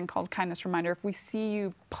something called kindness reminder. If we see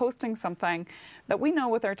you posting something that we know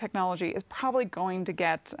with our technology is probably going to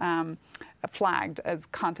get flagged as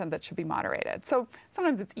content that should be moderated. So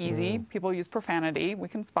sometimes it's easy. People use profanity. We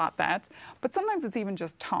can spot that. But sometimes it's even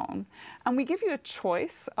just tone. And we give you a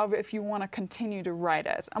choice of if you want to continue to write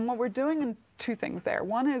it. And what we're doing in two things there.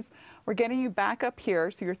 One is we're getting you back up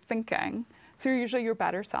here so you're thinking. So you're usually your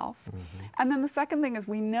better self. And then the second thing is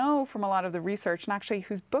we know from a lot of the research, and actually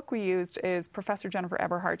whose book we used is Professor Jennifer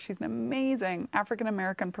Eberhardt. She's an amazing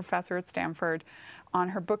African-American professor at Stanford.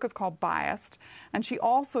 Her book is called Biased. And she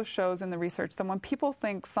also shows in the research that when people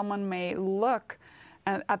think someone may look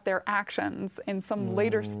at their actions in some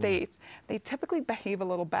later state, they typically behave a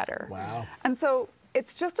little better. Wow. And so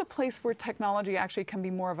it's just a place where technology actually can be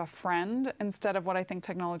more of a friend instead of what I think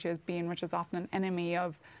technology has been, which is often an enemy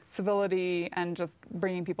of civility and just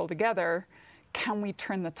bringing people together. Can we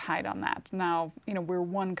turn the tide on that? Now, we're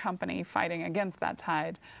one company fighting against that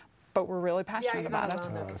tide, but we're really passionate about it.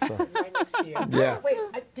 Right next to you. Yeah. Wait,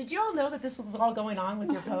 did you all know that this was all going on with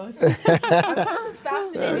your post? This is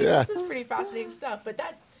fascinating. Yeah. This is pretty fascinating stuff. But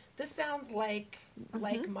this sounds like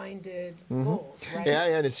like-minded goals, right? Yeah,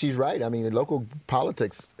 and she's right. I mean, local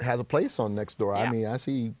politics has a place on Nextdoor. Yeah. I mean, I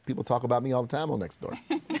see people talk about me all the time on Nextdoor.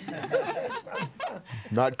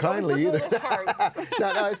 Not kindly either.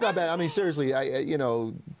 No, it's not bad. I mean, seriously,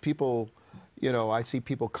 people, I see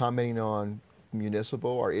people commenting on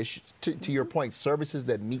municipal or issues, to your point, services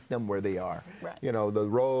that meet them where they are. Right. The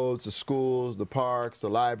roads, the schools, the parks, the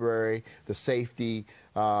library, the safety.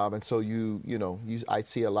 And so I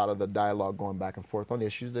see a lot of the dialogue going back and forth on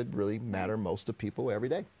issues that really matter most to people every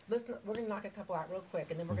day. Listen, we're going to knock a couple out real quick,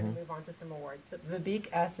 and then we're going to move on to some awards. So Vivek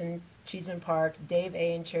S. in Cheeseman Park, Dave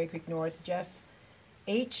A. in Cherry Creek North, Jeff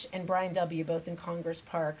H. and Brian W., both in Congress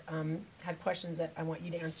Park, had questions that I want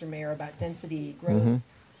you to answer, Mayor, about density, growth,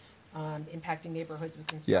 impacting neighborhoods with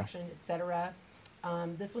construction, et cetera.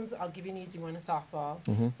 This one's, I'll give you an easy one, a softball.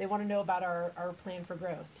 They want to know about our plan for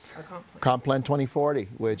growth, our comp plan. Comp Plan 2040,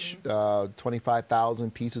 which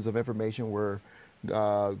 25,000 pieces of information were,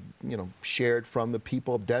 shared from the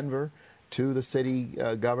people of Denver to the city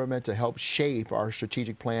government to help shape our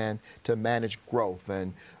strategic plan to manage growth.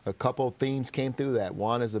 And a couple of themes came through that.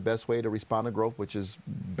 One is the best way to respond to growth, which is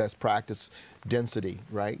best practice density,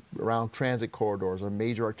 right? Around transit corridors or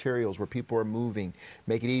major arterials where people are moving,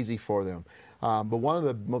 make it easy for them. But one of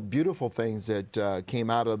the most beautiful things that came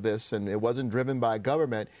out of this, and it wasn't driven by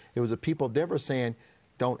government, it was the people of Denver saying,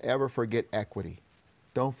 don't ever forget equity.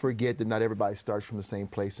 Don't forget that not everybody starts from the same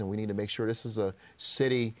place, and we need to make sure this is a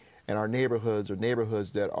city and our neighborhoods are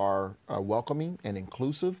neighborhoods that are welcoming and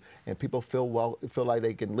inclusive, and people feel like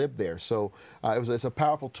they can live there. So it's a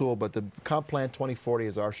powerful tool, but the Comp Plan 2040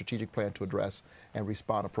 is our strategic plan to address and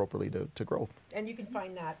respond appropriately to growth. And you can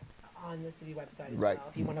find that on the city website as Right. well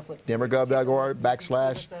if you want to flip denvergov.org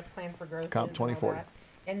 / / the plan for growth Comp is and all 2040. that.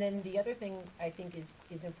 And then the other thing I think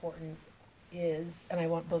is important is, and I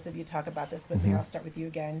want both of you to talk about this, but Mayor, I'll start with you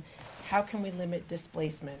again. How can we limit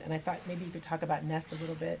displacement? And I thought maybe you could talk about Nest a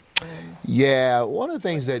little bit. Yeah, one of the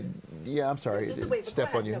things that, I'm sorry, Just wait,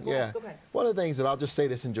 step go on you. ahead. No, Yeah, go ahead. one of the things that I'll just say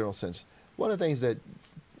this in general sense. One of the things that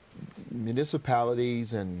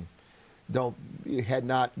municipalities had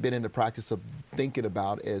not been in the practice of thinking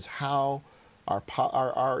about is how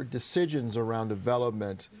our decisions around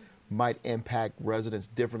development might impact residents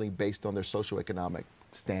differently based on their socioeconomic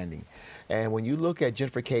standing. And when you look at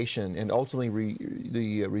gentrification and ultimately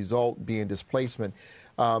the result being displacement,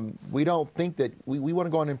 we don't think that we want to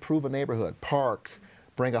go and improve a neighborhood, park,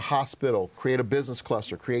 bring a hospital, create a business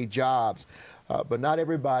cluster, create jobs. But not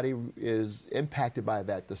everybody is impacted by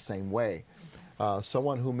that the same way.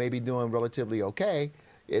 Someone who may be doing relatively okay,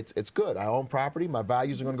 it's good. I own property, my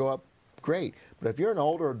values are going to go up, great. But if you're an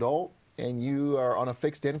older adult and you are on a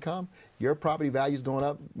fixed income, your property values going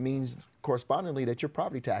up means correspondingly that your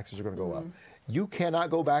property taxes are going to go up. You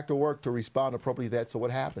cannot go back to work to respond appropriately to that, so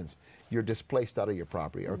what happens? You're displaced out of your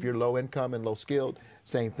property. Or if you're low income and low skilled,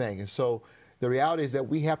 same thing. And so the reality is that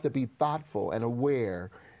we have to be thoughtful and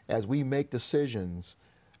aware as we make decisions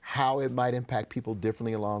how it might impact people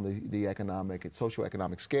differently along the economic and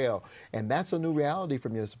socioeconomic scale. And that's a new reality for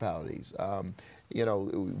municipalities.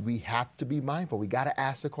 We have to be mindful. We got to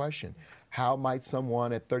ask the question, how might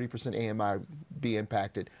someone at 30% AMI be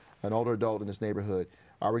impacted, an older adult in this neighborhood,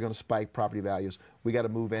 are we going to spike property values? We got to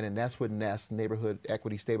move in, and that's what NEST, Neighborhood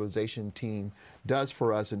Equity Stabilization Team, does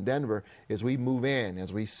for us in Denver, is we move in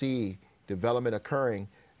as we see development occurring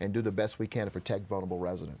and do the best we can to protect vulnerable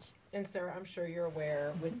residents. And Sarah, I'm sure you're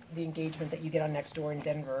aware with the engagement that you get on Nextdoor in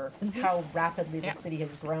Denver, how rapidly the city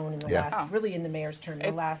has grown in the last, really in the mayor's term, the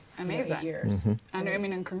last 8 years. And I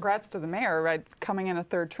mean, and congrats to the mayor, right? Coming in a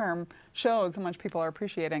third term shows how much people are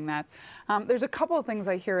appreciating that. There's a couple of things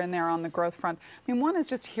I hear in there on the growth front. I mean, one is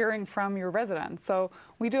just hearing from your residents. So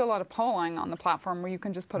we do a lot of polling on the platform where you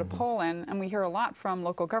can just put a poll in, and we hear a lot from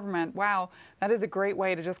local government. Wow, that is a great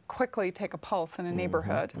way to just quickly take a pulse in a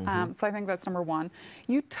neighborhood. So I think that's number one.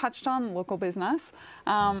 You touched on local business.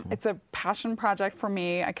 It's a passion project for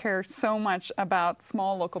me. I care so much about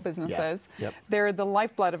small local businesses. They're the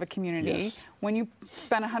lifeblood of a community. When you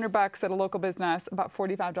spend $100 at a local business, about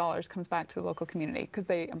 $45 comes back to the local community because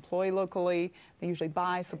they employ locally, they usually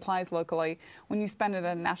buy supplies locally. When you spend it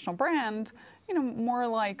at a national brand, you know, more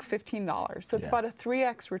like $15. So it's about a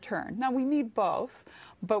 3x return. Now we need both,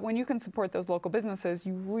 but when you can support those local businesses,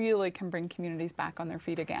 you really can bring communities back on their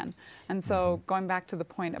feet again. And so going back to the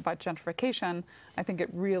point about gentrification, I think it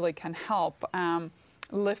really can help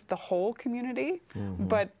lift the whole community,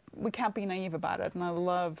 but we can't be naive about it. And I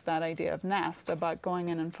love that idea of NEST about going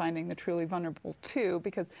in and finding the truly vulnerable too,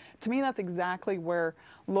 because to me that's exactly where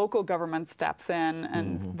local government steps in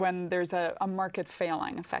and when there's a market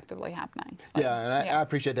failing effectively happening. And I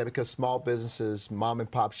appreciate that, because small businesses, mom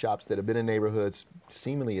and pop shops that have been in neighborhoods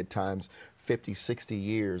seemingly at times 50, 60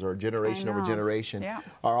 years or generation over generation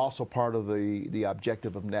are also part of the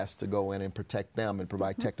objective of NEST, to go in and protect them and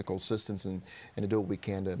provide technical assistance and to do what we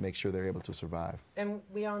can to make sure they're able to survive. And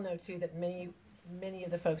we all know too that many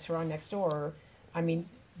of the folks who are on Nextdoor, I mean,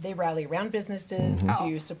 they rally around businesses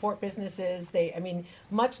to support businesses. I mean,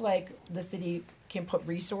 much like the city can put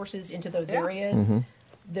resources into those areas,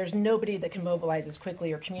 there's nobody that can mobilize as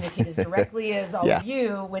quickly or communicate as directly as all of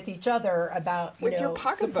you with each other about your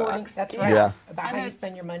supporting. That's right. About how you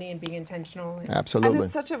spend your money and being intentional. Absolutely. And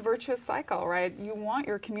it's such a virtuous cycle, right? You want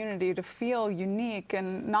your community to feel unique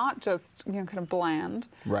and not just kind of bland.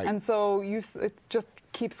 Right. And so it just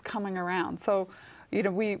keeps coming around. So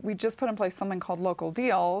we just put in place something called Local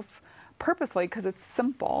Deals, purposely because it's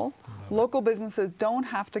simple. Local businesses don't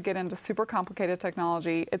have to get into super complicated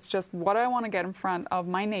technology. It's just what I want to get in front of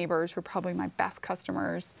my neighbors, who are probably my best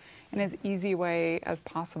customers, in as easy way as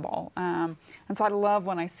possible. And so I love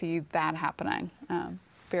when I see that happening.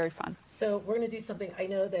 Very fun. So we're going to do something. I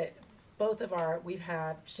know that we've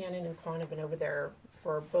had Shannon and Quan have been over there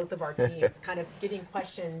for both of our teams, kind of getting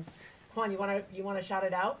questions. Quan, you want to shout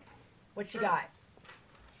it out? What you got?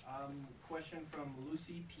 Question from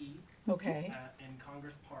Lucy P. Okay. In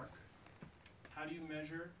Congress Park. How do you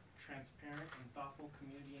measure transparent and thoughtful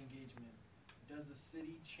community engagement? Does the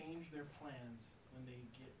city change their plans when they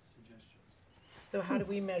get suggestions? So how do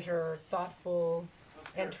we measure thoughtful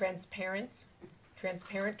and transparent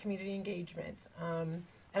community engagement? And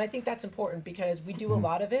I think that's important because we do a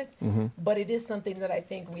lot of it, but it is something that I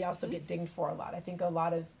think we also get dinged for a lot. I think a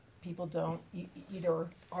lot of people either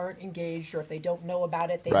aren't engaged, or if they don't know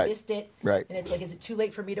about it, they missed it. Right. And it's like, is it too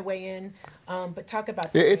late for me to weigh in? But talk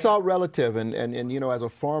about It's all relative. And as a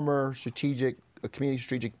former community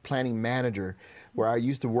strategic planning manager, where I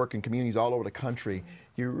used to work in communities all over the country,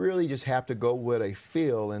 you really just have to go with a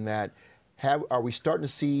feel in that, are we starting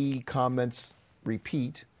to see comments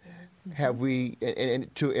repeat? Have we, and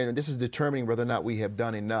this is determining whether or not we have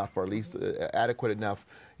done enough, or at least adequate enough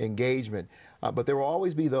engagement. But there will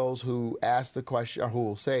always be those who ask the question, or who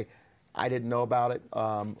will say, I didn't know about it.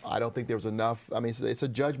 I don't think there was enough. I mean, it's a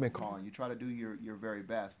judgment call, and you try to do your very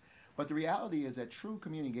best. But the reality is that true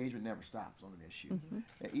community engagement never stops on an issue.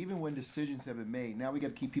 Even when decisions have been made, now we got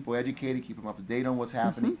to keep people educated, keep them up to date on what's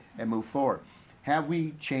happening, and move forward. Have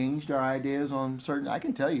we changed our ideas on certain? I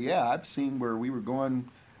can tell you, I've seen where we were going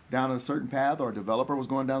down a certain path, or a developer was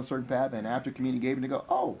going down a certain path, and after community engagement, they go,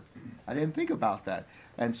 oh, I didn't think about that.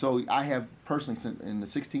 And so I have personally, in the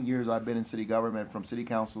 16 years I've been in city government, from city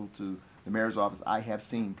council to the mayor's office, I have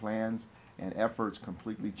seen plans and efforts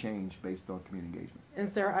completely change based on community engagement.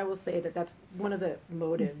 And Sarah, I will say that that's one of the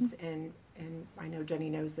motives, and I know Jenny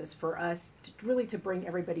knows this, for us to bring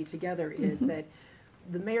everybody together is that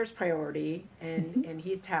the mayor's priority, and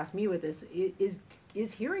he's tasked me with this,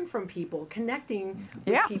 is hearing from people, connecting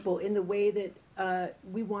with people in the way that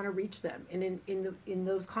we want to reach them, and in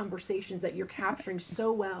those conversations that you're capturing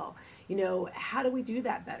so well. How do we do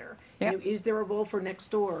that better? Is there a role for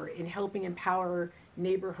Nextdoor in helping empower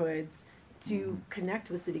neighborhoods to connect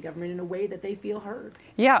with city government in a way that they feel heard?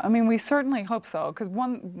 Yeah, I mean, we certainly hope so, because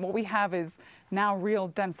what we have is now real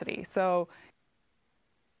density. So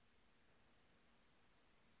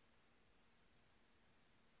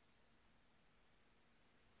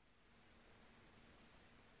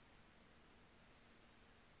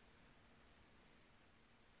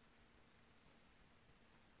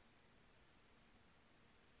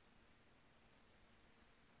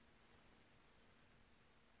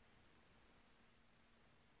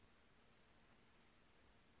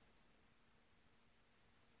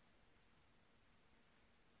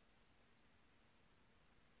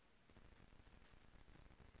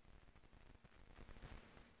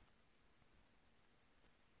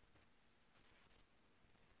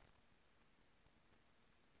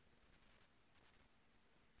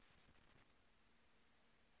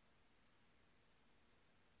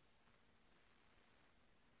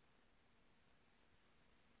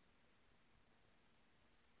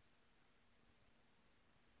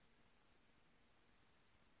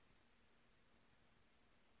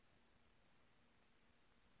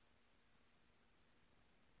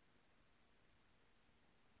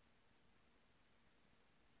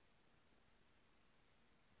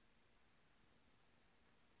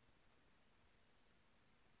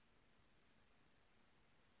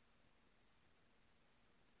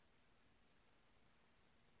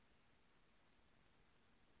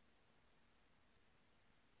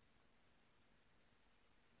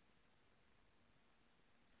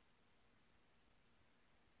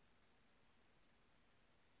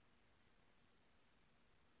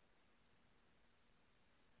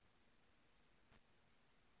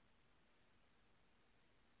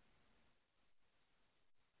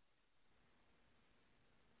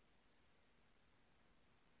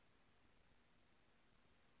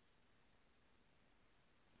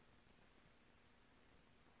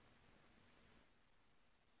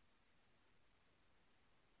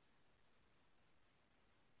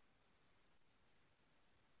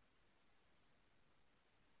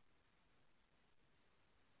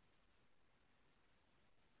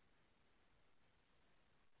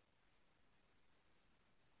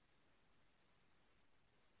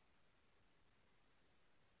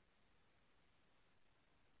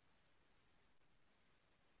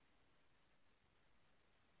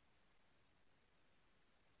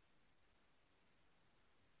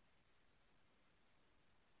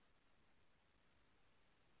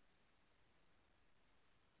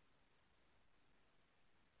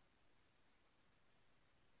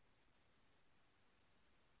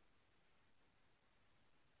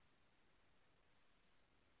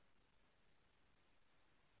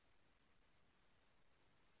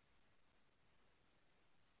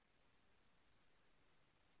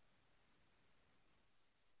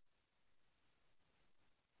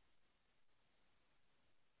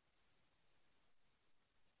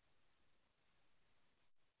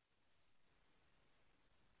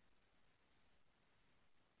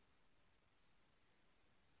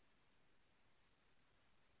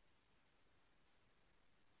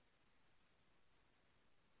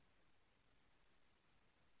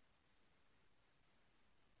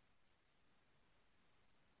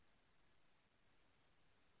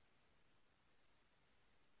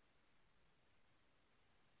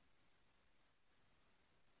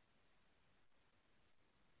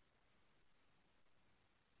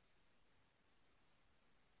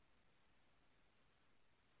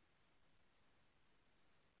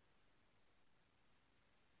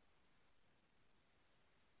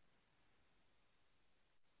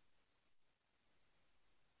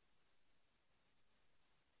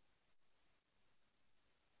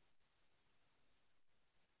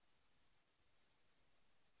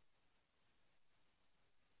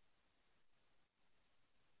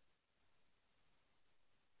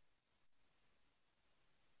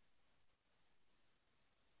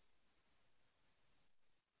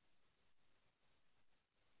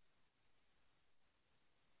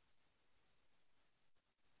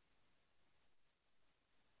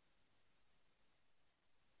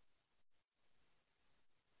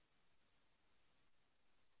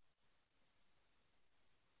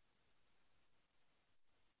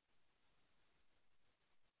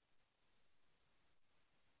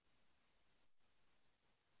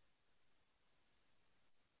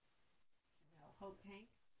Hope Tank.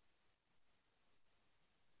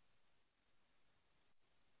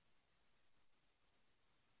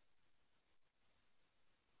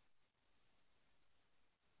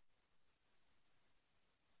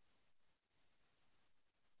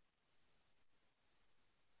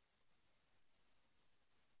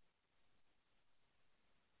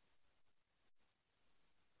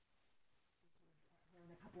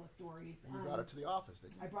 A couple of stories. You brought her to the office,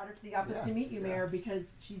 didn't you? I brought her to the office Yeah, to meet you, yeah. Mayor, because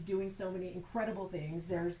she's doing so many incredible things.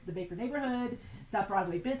 There's the Baker neighborhood, South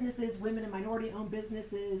Broadway businesses, women and minority-owned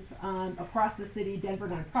businesses across the city, Denver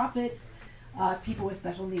nonprofits, people with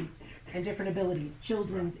special needs and different abilities,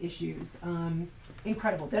 children's issues.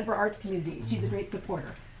 Incredible. Denver arts community. She's a great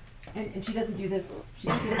supporter. And she doesn't do this, she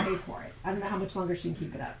doesn't get paid for it. I don't know how much longer she can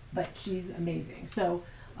keep it up, but she's amazing. So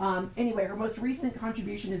anyway, her most recent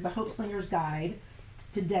contribution is the Hope Slingers Guide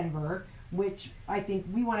to Denver, which I think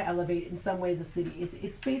we want to elevate in some ways the city.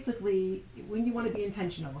 It's basically when you want to be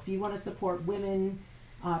intentional, if you want to support women,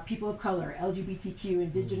 people of color, LGBTQ,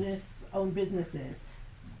 indigenous owned businesses,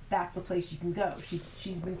 that's the place you can go.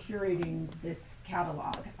 She's been curating this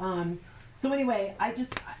catalog. So anyway,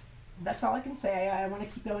 that's all I can say. I want to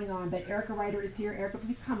keep going on, but Erica Ryder is here. Erica,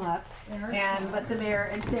 please come up and let the mayor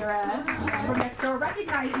and Sarah from next door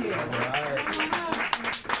recognize you.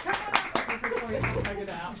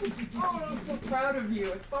 Oh, I'm so proud of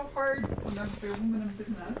you. It's so hard sometimes to be a woman in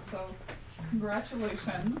business, so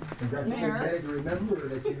congratulations. Congratulations, Meg. Remember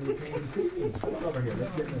that you came to see me. Come on over here.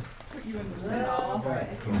 Let's get this. Put you in the middle.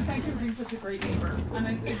 And thank you for being such a great neighbor.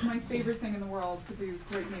 And it's my favorite thing in the world to do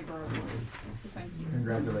great neighbor awards. So thank you.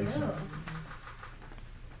 Congratulations.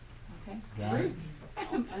 Okay. Got Great. it.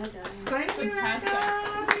 Thank you,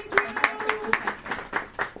 Fantastic. Erica.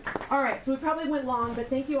 All right, so we probably went long, but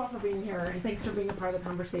thank you all for being here, and thanks for being a part of the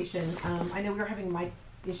conversation. I know we were having mic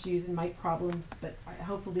issues and mic problems, but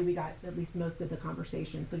hopefully we got at least most of the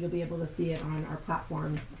conversation, so you'll be able to see it on our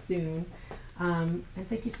platforms soon. And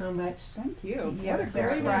thank you so much. Thank you. CEO What a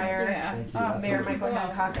Sarah great Breyer, idea. Mayor Michael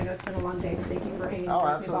Hancock. I know it's been a long day, but thank you for hanging Oh,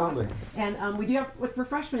 with me, boss. absolutely. And we do have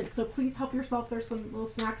refreshments, so please help yourself. There's some little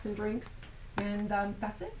snacks and drinks. And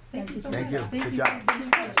that's it. Thank you so much. Thank you. Thank Good you. job.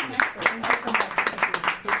 Thank you so much. Thank you so much.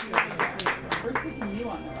 We're taking you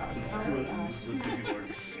on the route. Oh my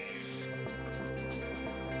gosh.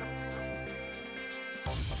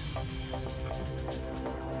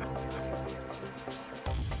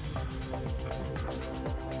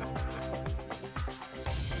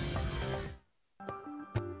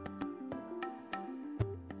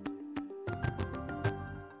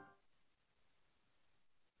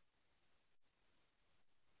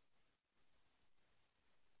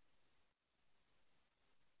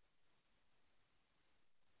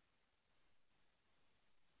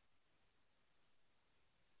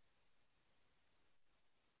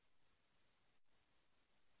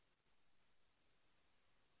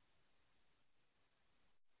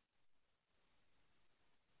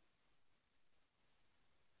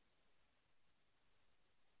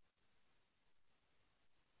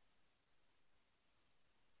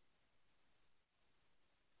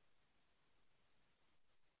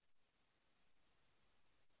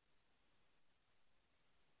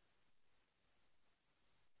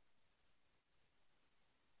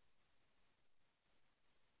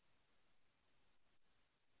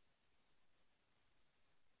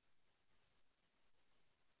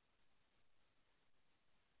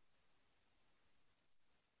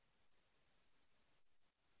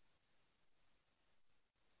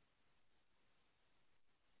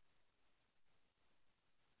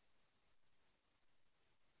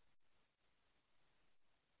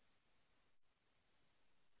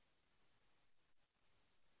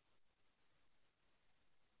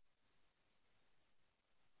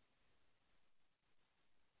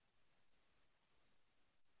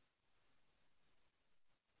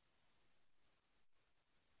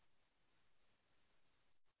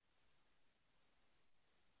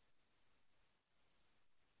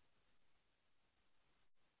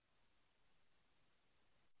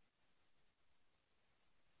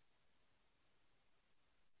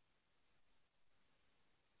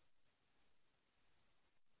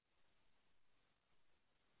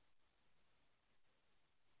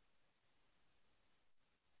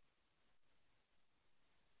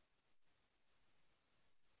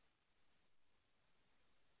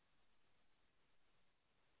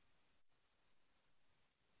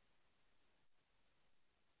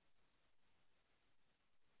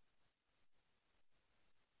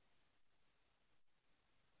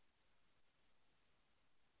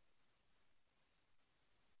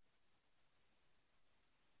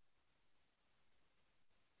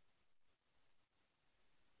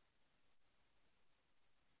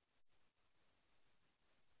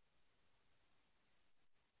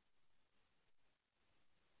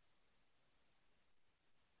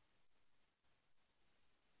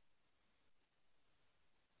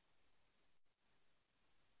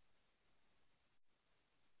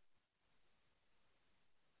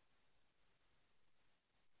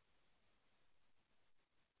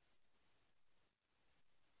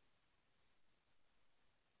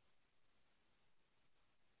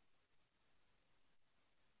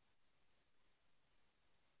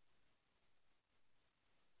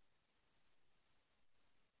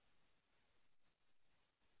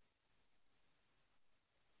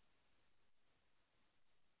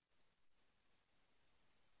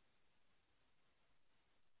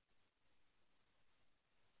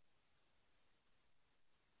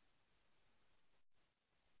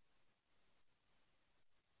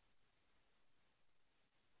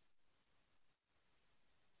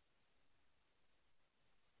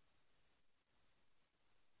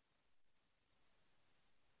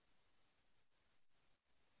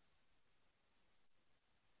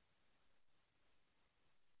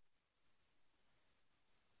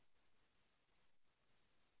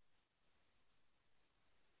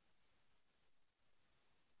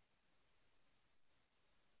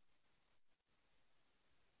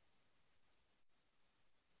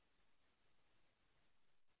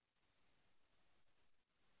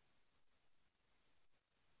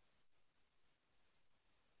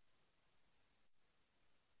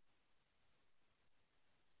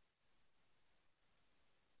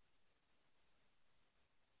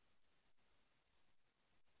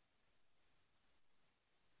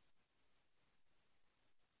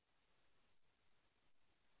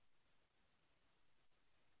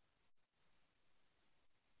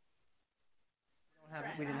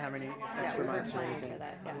 we didn't have any extra marks or anything. for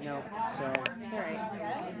that, yeah. No, so All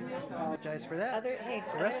right. apologize for that. Other, hey,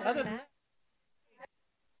 The rest, other other than than that,